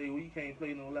once we say, well, you can't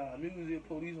play no loud music,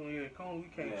 police on your corner, we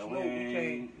can't smoke, we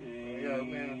can't,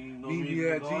 man,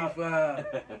 BB at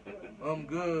G5, I'm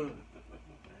good.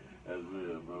 That's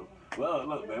real, bro. Well,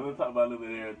 look, man, we'll talk about a little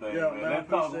bit of everything,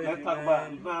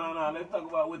 man. Let's talk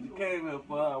about what you came here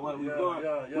for, what we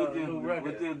doing,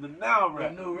 which is the now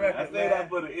record. The new record, I say that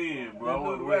for the end,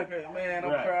 bro. The new record, man,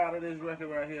 I'm proud of this record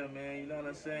right here, man. You know what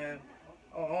I'm saying?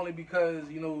 Only because,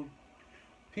 you know,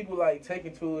 people like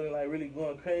taking to it and like really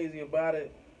going crazy about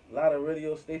it. A lot of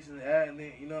radio stations adding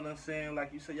it, you know what I'm saying?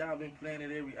 Like you said, y'all been playing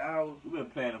it every hour. We've been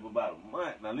playing it for about a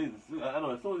month. Now, listen, I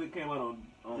know as soon as it came out on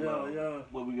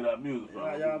where we get our music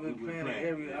from. Y'all been playing it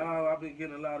every hour. I've been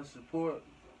getting a lot of support,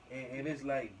 and it's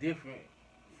like different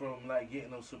from like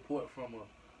getting no support from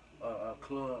a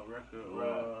club record.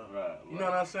 Right. You know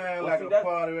what I'm saying? Well, like a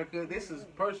party record. This is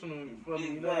personal for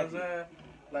me, you know what I'm saying?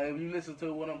 Like if you listen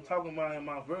to what I'm talking about in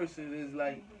my verses, it's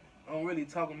like I'm really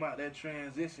talking about that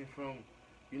transition from,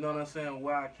 you know what I'm saying,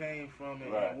 where I came from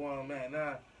and where I'm at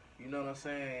now. You know what I'm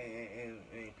saying?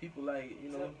 And people like, you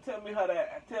know. Tell me how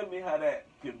that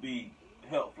could be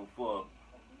helpful for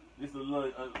just a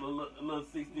little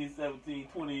 16, 17,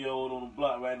 20-year-old on the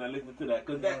block right now listening to that.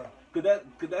 Cause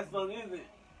that song isn't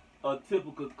a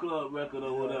typical club record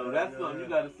or whatever. That's something you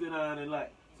gotta sit down and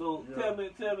like. So tell me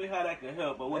how that can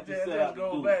help or what you set out to do.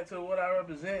 Just go back to what I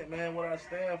represent, man, what I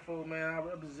stand for, man. I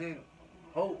represent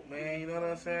hope, man, you know what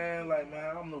I'm saying? Like,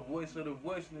 man, I'm the voice of the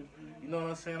voiceless, you know what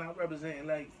I'm saying? I represent,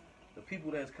 like, the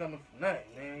people that's coming from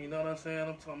nothing, man, you know what I'm saying?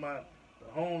 I'm talking about the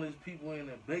homeless people in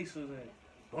the bases and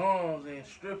bums and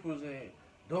strippers and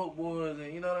dope boys,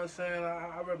 and you know what I'm saying.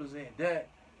 I represent that.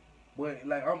 But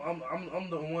like I'm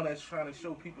the one that's trying to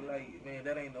show people like, man,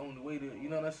 that ain't the only way to, you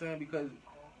know what I'm saying, because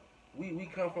we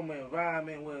come from an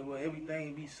environment where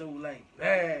everything be so like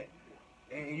bad,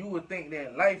 and you would think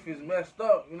that life is messed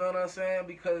up, you know what I'm saying,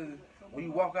 because when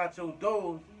you walk out your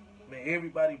doors, man,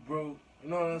 everybody broke, you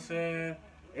know what I'm saying,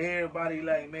 everybody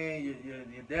like, man, your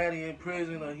daddy in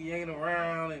prison or he ain't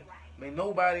around, and man,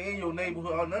 nobody in your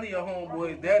neighborhood or none of your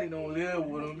homeboys daddy don't live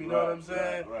with them, you know what I'm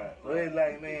saying, so it's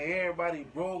like, man, everybody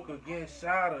broke or getting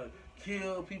shot or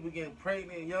killed, people getting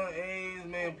pregnant at young age,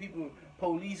 man, people,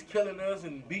 police killing us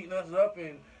and beating us up,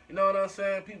 and you know what I'm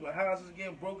saying, people's houses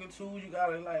getting broken too, you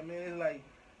gotta like, man,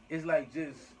 it's like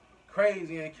just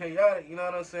crazy and chaotic, you know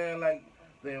what I'm saying, like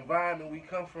the environment we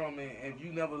come from, and if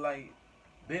you never like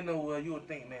been nowhere, you would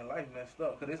think, man, life messed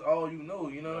up, because it's all you know,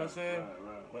 you know what I'm saying,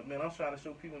 but man, I'm trying to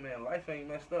show people, man, life ain't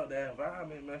messed up, the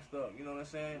environment messed up, you know what I'm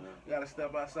saying, you gotta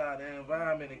step outside the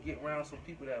environment and get around some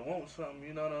people that want something,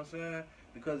 you know what I'm saying,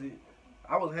 because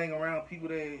I was hanging around people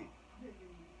that,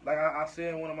 like I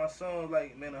said in one of my songs,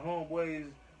 like, man, the homeboys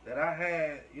that I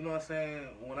had, you know what I'm saying,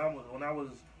 when I was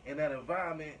in that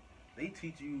environment, they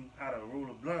teach you how to roll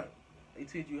a blunt. They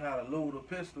teach you how to load a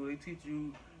pistol. They teach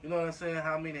you, you know what I'm saying,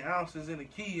 how many ounces in the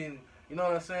key, and you know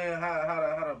what I'm saying,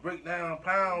 how to break down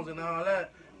pounds and all that.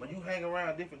 But you hang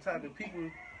around different type of people,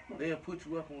 they'll put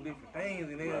you up on different things,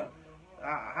 and they'll,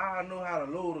 I know how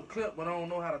to load a clip, but I don't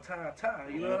know how to tie a tie.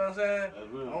 You know what I'm saying?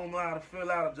 I don't know how to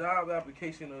fill out a job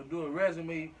application or do a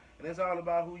resume. And it's all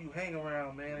about who you hang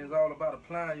around, man. It's all about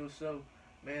applying yourself,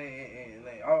 man, and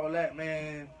like all that,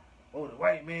 man. Oh, the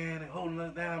white man and holding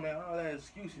us down, man. All that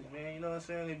excuses, man. You know what I'm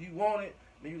saying? If you want it,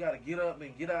 man, you got to get up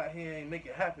and get out here and make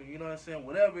it happen. You know what I'm saying?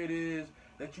 Whatever it is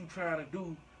that you trying to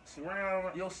do,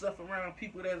 surround yourself around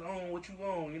people that's on what you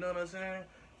own. You know what I'm saying?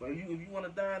 But if you want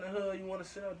to die in the hood, you want to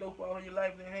sell dope all your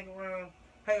life, then hang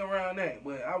around that.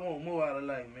 But I want more out of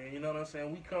life, man. You know what I'm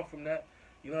saying? We come from that.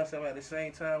 You know what I'm saying? At the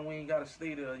same time, we ain't got to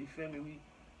stay there. You feel me?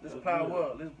 Let's power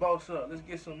up. Let's boss up. Let's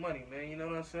get some money, man. You know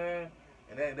what I'm saying?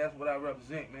 And that's what I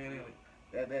represent, man.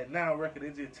 And that now record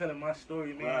is just telling my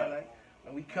story, man. Like,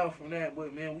 and we come from that,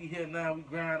 but man, we here now. We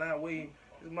grind our way.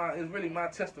 It's really my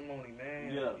testimony,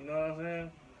 man. Yeah. You know what I'm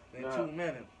saying? In 2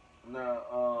 minutes.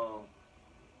 Now,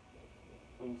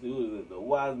 let me see, who is it? The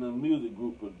Wiseman Music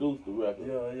Group produced the record.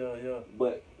 Yeah.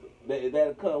 But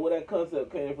where that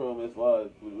concept came from, as far as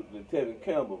with Tevin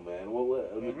Campbell, man.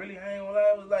 It really ain't what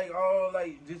I was like, all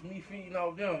like just me feeding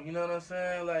off them. You know what I'm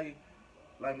saying?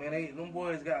 Like man, them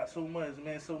boys got so much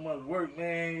work,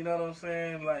 man. You know what I'm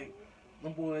saying? Like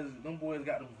them boys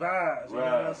got them vibes. You know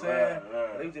what I'm saying?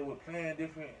 They just were playing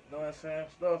different, you know what I'm saying,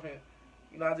 stuff, and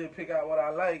you know I just pick out what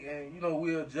I like, and you know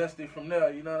we adjust it from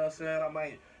there. You know what I'm saying? I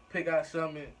might pick out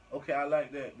something, okay, I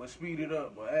like that, but speed it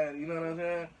up, or add, you know what I'm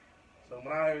saying? So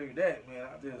when I heard that, man,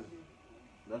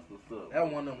 that's what's up.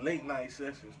 That one of them late night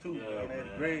sessions too, man.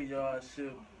 That graveyard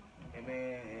shift, and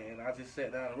man, and I just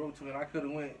sat down and wrote to it. And I could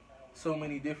have went so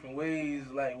many different ways,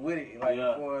 like with it, like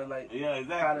for like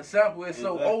how the sample is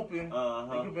so open. It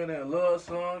could be a love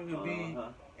song, it could be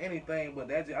anything, but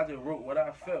I just wrote what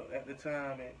I felt at the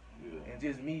time, and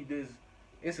just me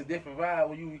it's a different vibe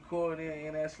when you recording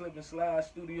in that slip and slide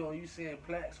studio, and you seeing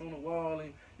plaques on the wall,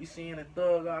 and you seeing the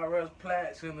Thug R.Us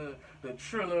plaques and the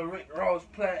Triller Rick Ross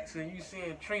plaques, and you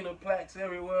seeing Trina plaques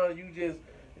everywhere. It's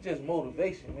just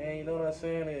motivation, man. You know what I'm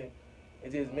saying? And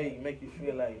it just make you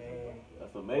feel like, man,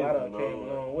 that's amazing, I done came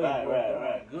a long way,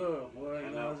 right. Good, boy.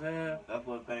 You know what I'm saying? That's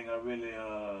one thing I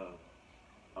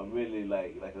really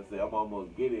like I said, I'm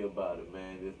almost giddy about it,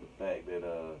 man. Just the fact that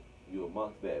you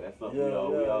amongst that. That's something we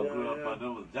all grew up under.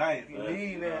 Them was giants. You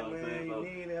need that, man. You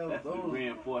need that. That's the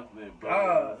reinforcement, bro.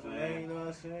 God, man. You know what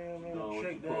I'm saying, man?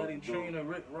 Trick Daddy, Trina,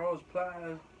 Rick Ross,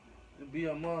 Plies, to be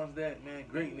amongst that, man.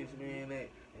 Greatness, man.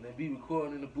 And to be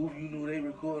recording in the booth you knew they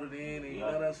recorded in, and you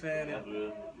know what I'm saying?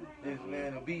 And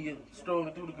man, to be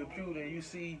strolling through the computer and you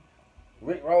see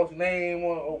Rick Ross' name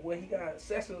or where he got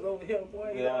sessions over here,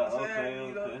 boy. You know what I'm saying?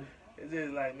 You know? It's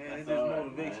just like, man, it's just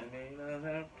motivation, man. You know what I'm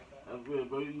saying? That's good,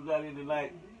 bro. You got any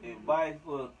like advice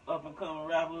for up and coming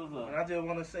rappers? Or? And I just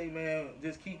want to say, man,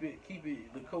 just keep it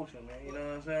the culture, man. You know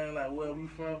what I'm saying? Like where we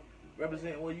from,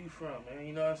 represent where you from, man.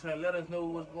 You know what I'm saying? Let us know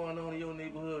what's going on in your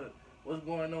neighborhood. What's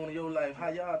going on in your life? How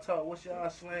y'all talk? What's y'all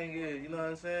slang is? You know what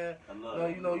I'm saying? I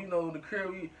love it. You know the crib,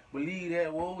 we believe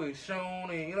that woe is shown,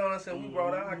 and you know what I'm saying. We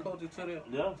brought our culture to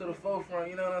the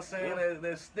forefront. You know what I'm saying?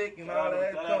 That stick and all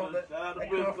that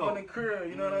comes from the crib.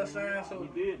 You know what I'm saying? So we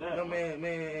did that, you know,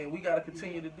 man, we gotta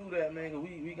continue to do that, man. Cause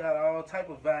we got all type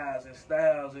of vibes and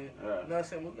styles, and you know what I'm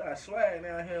saying. We got swag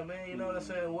down here, man. You know what I'm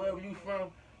saying? Wherever you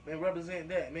from. man, represent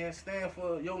that, man. Stand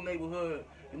for your neighborhood.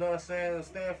 You know what I'm saying?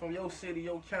 Stand from your city,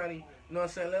 your county. You know what I'm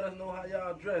saying? Let us know how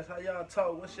y'all dress, how y'all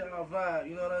talk, what's y'all vibe.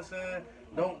 You know what I'm saying?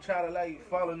 Don't try to like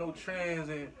follow no trends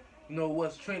and you know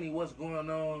what's trendy, what's going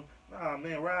on. Nah,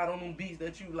 man, ride on them beats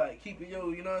that you like. Keep it yo.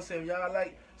 You know what I'm saying? Y'all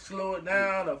like slow it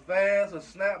down or fast or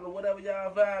snap or whatever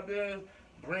y'all vibe is.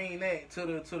 Bring that to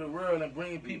the world and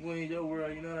bring people in your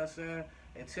world. You know what I'm saying?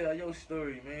 And tell your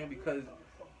story, man, because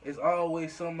it's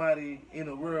always somebody in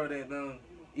the world that done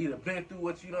either been through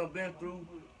what you done been through,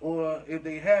 or if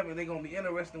they haven't, they gonna be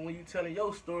interested when you telling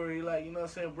your story. Like, you know what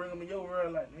I'm saying? Bring them in your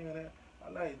world. Like, man,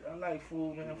 I like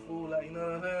food, man. Food, like, you know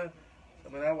what I'm saying? I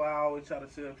mean, that's why I always try to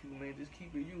tell people, man, just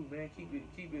keep it you, man.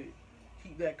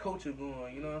 Keep that culture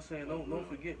going. You know what I'm saying? Don't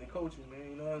forget the culture,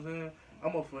 man. You know what I'm saying?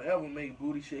 I'm gonna forever make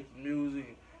booty shaking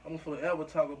music. I'm gonna forever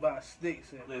talk about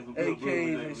sticks and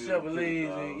AKs and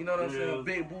Chevrolets and you know what I'm saying,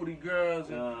 big booty girls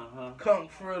and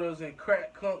conch fritters and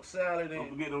crack conch salad and don't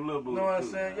forget them little booties. You know what I'm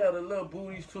saying? Yeah, the little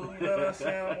booties too. You know what I'm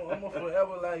saying? I'm gonna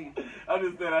forever like. I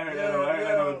just said I heard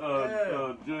that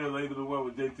on Julia Later the one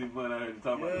with JT Fun. I heard you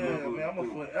talking about the little booties. Man, I'm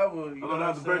gonna forever. You know what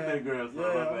I'm saying? Birthday girl. Yeah,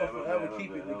 I'm gonna forever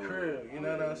keep it the crib. You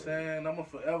know what I'm saying? I'm gonna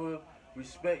forever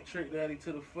respect Trick Daddy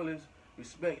to the fullest.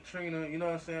 Respect Trina. You know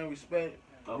what I'm saying? Respect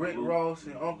Rick Ross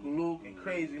and Uncle Luke and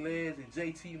Crazy Legs and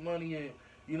JT Money and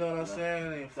you know what I'm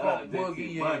saying and Funk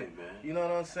Boogie and you know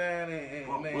what I'm saying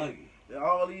and man,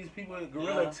 all these people at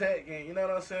Gorilla Tech and you know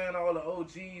what I'm saying, all the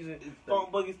OGs and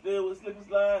Funk Boogie still with Slip and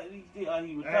Slide. He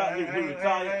retired.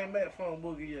 I ain't met Funk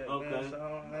Boogie yet, man.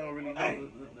 So I don't really know.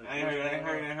 I ain't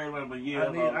heard about him a year.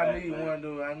 I need one,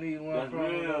 dude. I need one. That's from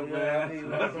real, man.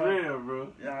 Yeah, that's real, bro.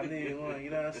 Yeah, I need one. You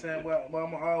know what I'm saying? But I'm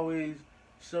gonna always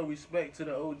show respect to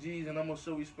the OGs, and I'm gonna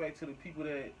show respect to the people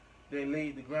that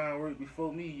laid the groundwork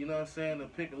before me. You know what I'm saying? The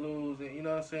Piccolos and you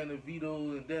know what I'm saying, the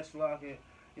Vitos and Deathlock and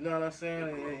you know what I'm saying,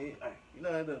 and you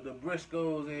know the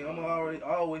Briscoes and I'm gonna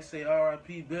always say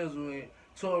R.I.P. Benzel and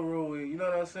Toro and you know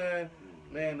what I'm saying,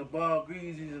 man, the Ball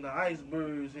Greasies and the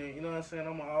Icebergs and you know what I'm saying.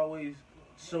 I'm gonna always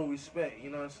show respect.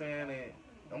 You know what I'm saying, and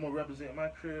I'm gonna represent my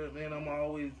crib, man. I'm gonna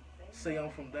always say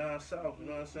I'm from down south. You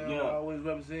know what I'm saying? I'm gonna always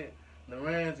represent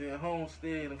Naranjo and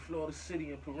Homestead and Florida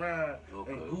City and Perrine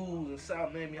and Goulds and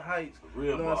South Miami Heights,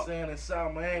 you know what I'm saying, and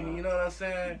South Miami, you know what I'm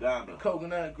saying, and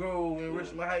Coconut Grove and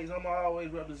Richmond Heights. I'm going to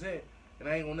always represent, and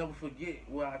I ain't going to never forget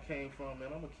where I came from, man.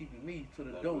 I'm going to keep it me to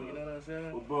the door, you know what I'm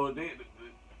saying? Well, bro,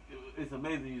 it's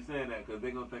amazing you saying that because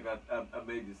they're going to think I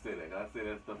made you say that. I say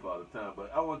that stuff all the time,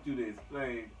 but I want you to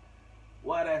explain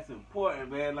why that's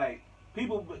important, man. Like,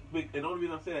 people, and the only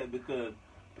reason I'm saying that is because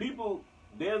people,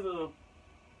 there's a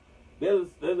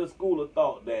school of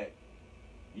thought that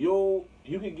you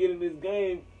can get in this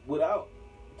game without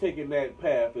taking that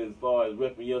path as far as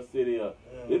repping your city. Or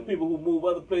there's people who move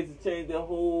other places, change their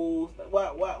whole.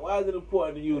 Why is it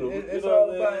important to you? It's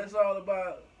all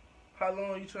about how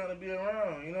long you trying to be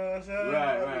around. You know what I'm saying?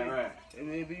 Right.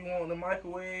 If you want the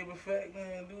microwave effect,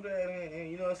 then do that,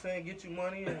 and you know what I'm saying, get your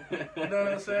money, and you know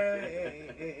what I'm saying.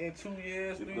 In 2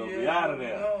 years, 3 years, be out of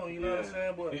there. You know what I'm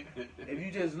saying. But if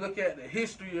you just look at the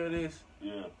history of this,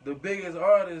 the biggest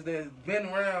artists that's been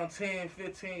around 10,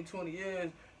 15, 20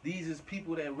 years, these is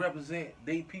people that represent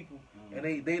they people, and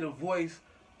they the voice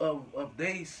of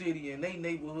their city and their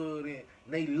neighborhood, and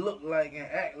they look like and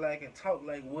act like and talk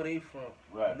like where they from.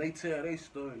 Right. And they tell their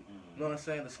story. You know what I'm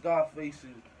saying? The Scarfaces,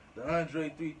 the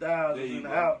Andre 3000s, and the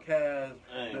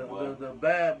Outkast, the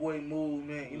Bad Boy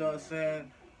movement. You know what I'm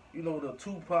saying? You know, the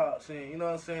Tupacs and you know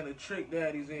what I'm saying, the Trick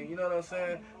Daddies and you know what I'm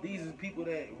saying. These are people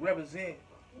that represent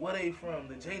where they from.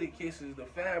 The Jada Kisses, the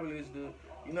Fabulous,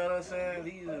 you know what I'm saying.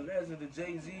 These are legends, the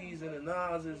Jay-Z's and the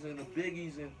Nas's and the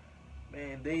Biggies, and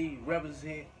man, they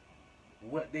represent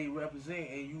what they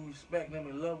represent, and you respect them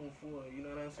and love them for it. You know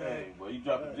what I'm saying? Hey, well, you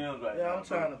dropping gems right now. Yeah, I'm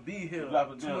trying to be here.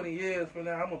 20 years from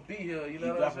now, I'm gonna be here. You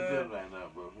know what I'm saying? You dropping gems right now,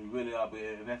 bro. We really are,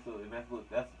 and that's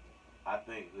I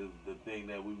think is the thing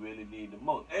that we really need the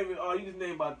most. You just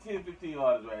named about 10, 15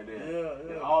 artists right there.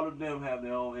 Yeah. And all of them have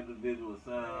their own individual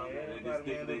sound. Yeah, and they just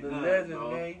stick to their guns, legends,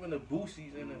 bro. man. Even the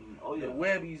Boosies and the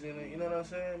Webbies and you know what I'm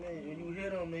saying, man. When you hear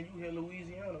them, man, you hear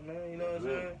Louisiana, man. You know what I'm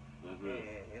saying?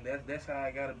 And that's how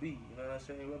I gotta be. You know what I'm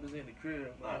saying? Represent the crib,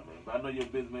 man. Right, man. But I know your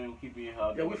business man will keep you in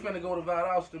house. Yeah, we finna go to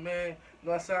Valdosta, man. You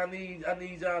know what I'm saying? I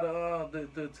need y'all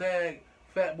to tag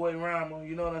Fat Boy Rhymer.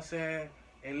 You know what I'm saying?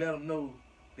 And let them know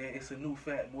that it's a new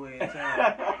Fat Boy in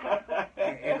town.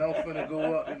 and I'm finna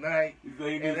go up tonight. And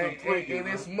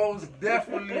it's most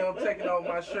definitely I'm taking off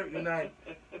my shirt tonight.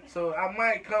 So I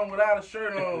might come without a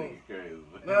shirt on. You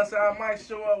know what I'm saying? I might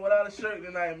show up without a shirt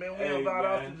tonight, man. We in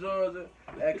Valdosta, Georgia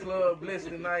at Club Bliss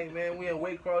tonight, man. We in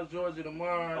Waycross, Georgia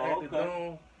tomorrow at the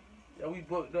Dome. Yeah, we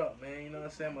booked up, man. You know what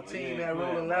I'm saying? My team Yeah, that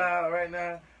rolling loud right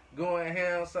now, going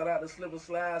ham. Shout out to Slip and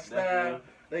Slide Style.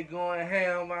 They going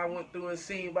ham. I went through and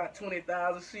seen about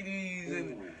 20,000 CDs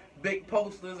and big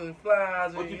posters and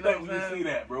flyers. What and, you know think when you see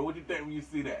that, bro? What you think when you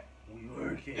see that? We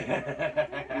working.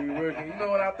 We working. You know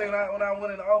what I think when I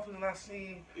went in the office and I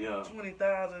seen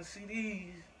 20,000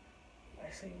 CDs? I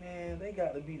say, man, they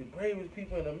got to be the bravest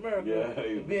people in America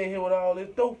to be in here with all this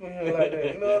dope in here like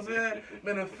that. You know what I'm saying?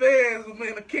 Man, the feds was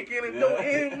man to kick in the door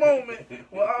any moment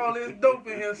with all this dope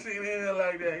in here sitting in here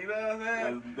like that. You know what I'm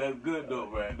saying? That's good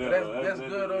dope right there. That's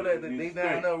good though that they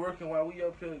down there working while we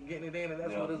up here getting it in, and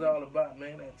that's what it's all about,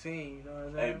 man. That team, you know what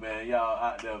I'm saying? Hey man, y'all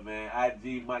out there, man.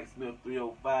 IG Mike Smith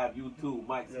 305, YouTube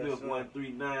Mike Smith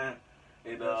 139.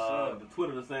 And the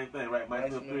Twitter the same thing, right? Mike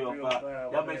Smith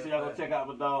 305. Y'all make sure y'all go check out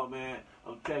my dog, man.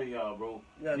 I'm telling y'all, bro.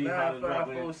 Yeah,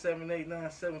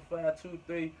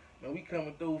 954-789-7523. Man, we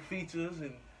coming through features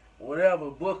and whatever.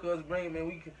 Book us, bring,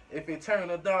 man. If it turn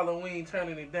 $1, we ain't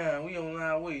turning it down. We on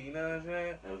our way, you know what I'm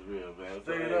saying? That's real, man.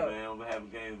 Straight up. Man, I'm gonna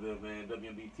have games there, man.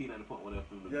 WMBT 90.1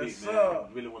 FM, the yes, big, man. Sir. I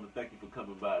really want to thank you for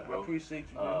coming by, bro. I appreciate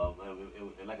you, man.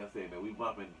 And like I said, man, we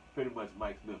bumping pretty much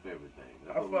Mike Smith everything.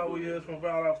 How far we is from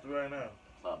Valdosta right now?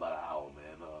 About an hour,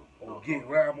 man. Get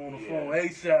Rob on the phone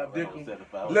ASAP, Dickum.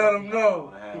 Let him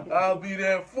know. I'll be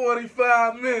there in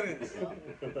 45 minutes.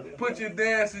 Put your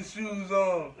dancing shoes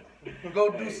on. Go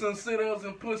do some sit-ups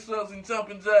and push-ups and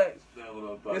jumping jacks.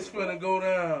 It's finna go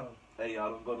down. Hey,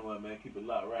 y'all, don't go nowhere, man. Keep it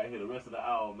locked right here. The rest of the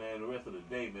hour, man. The rest of the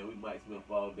day, man. We Mike Smith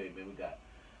all day, man. We got,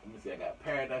 let me see, I got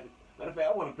Paradise. Matter of fact,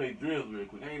 I want to play drills real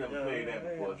quick. I ain't never played that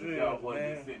before. So y'all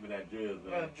wanted to send me that drills,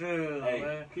 man. Drills, hey,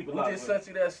 man. Keep it we locked, just sent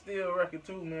you that Steel record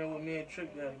too, man, with me and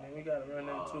Trick Daddy, man. We got to run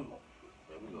that too. Man,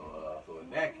 we gonna, so in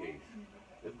that case,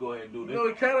 let's go ahead and do this. You know,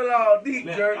 the catalog deep,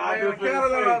 Jerk, man. The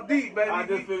catalog deep, baby. I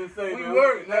just finna say, we man.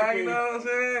 work now, you know what I'm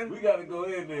saying? We got to go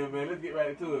in there, man. Let's get right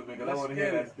into it, man, because I want to hear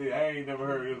that Steel. I ain't never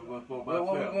heard this one for myself.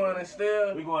 What we going in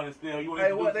Steel? We going in Steel.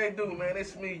 Hey, what they do, man,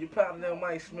 it's me, your partner,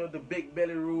 Mike Smith, the big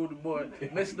belly rude boy,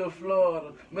 Mr.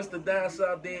 Florida, Mr. Down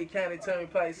South Dade County,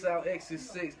 Turnpike South, Exit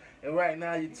 6, and right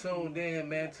now you tuned in,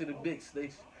 man, to the big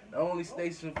station. The only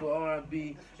station for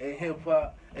R&B and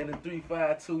hip-hop and the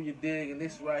 352, you dig, and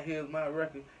this right here is my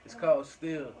record. It's called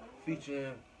Still,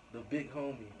 featuring the big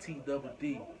homie,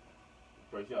 T-Double-D.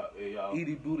 First, y'all.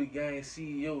 Edie Booty Gang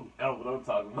CEO. That's what I'm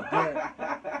talking about. Yeah.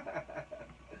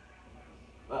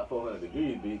 Not 400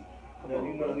 degrees, B. Yeah,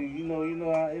 you know that?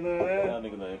 Y'all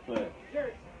niggas ain't playing.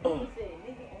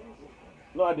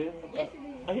 No, I didn't.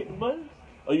 I hit the button.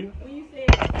 Oh, you? When you said...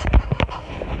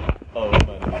 Oh,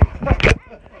 man.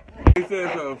 He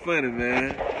said something funny,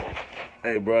 man.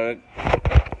 Hey, bro.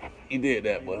 You did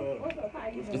that, boy.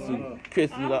 This is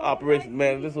Chris, the operation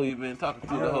manager. This is who you been talking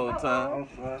to the whole time.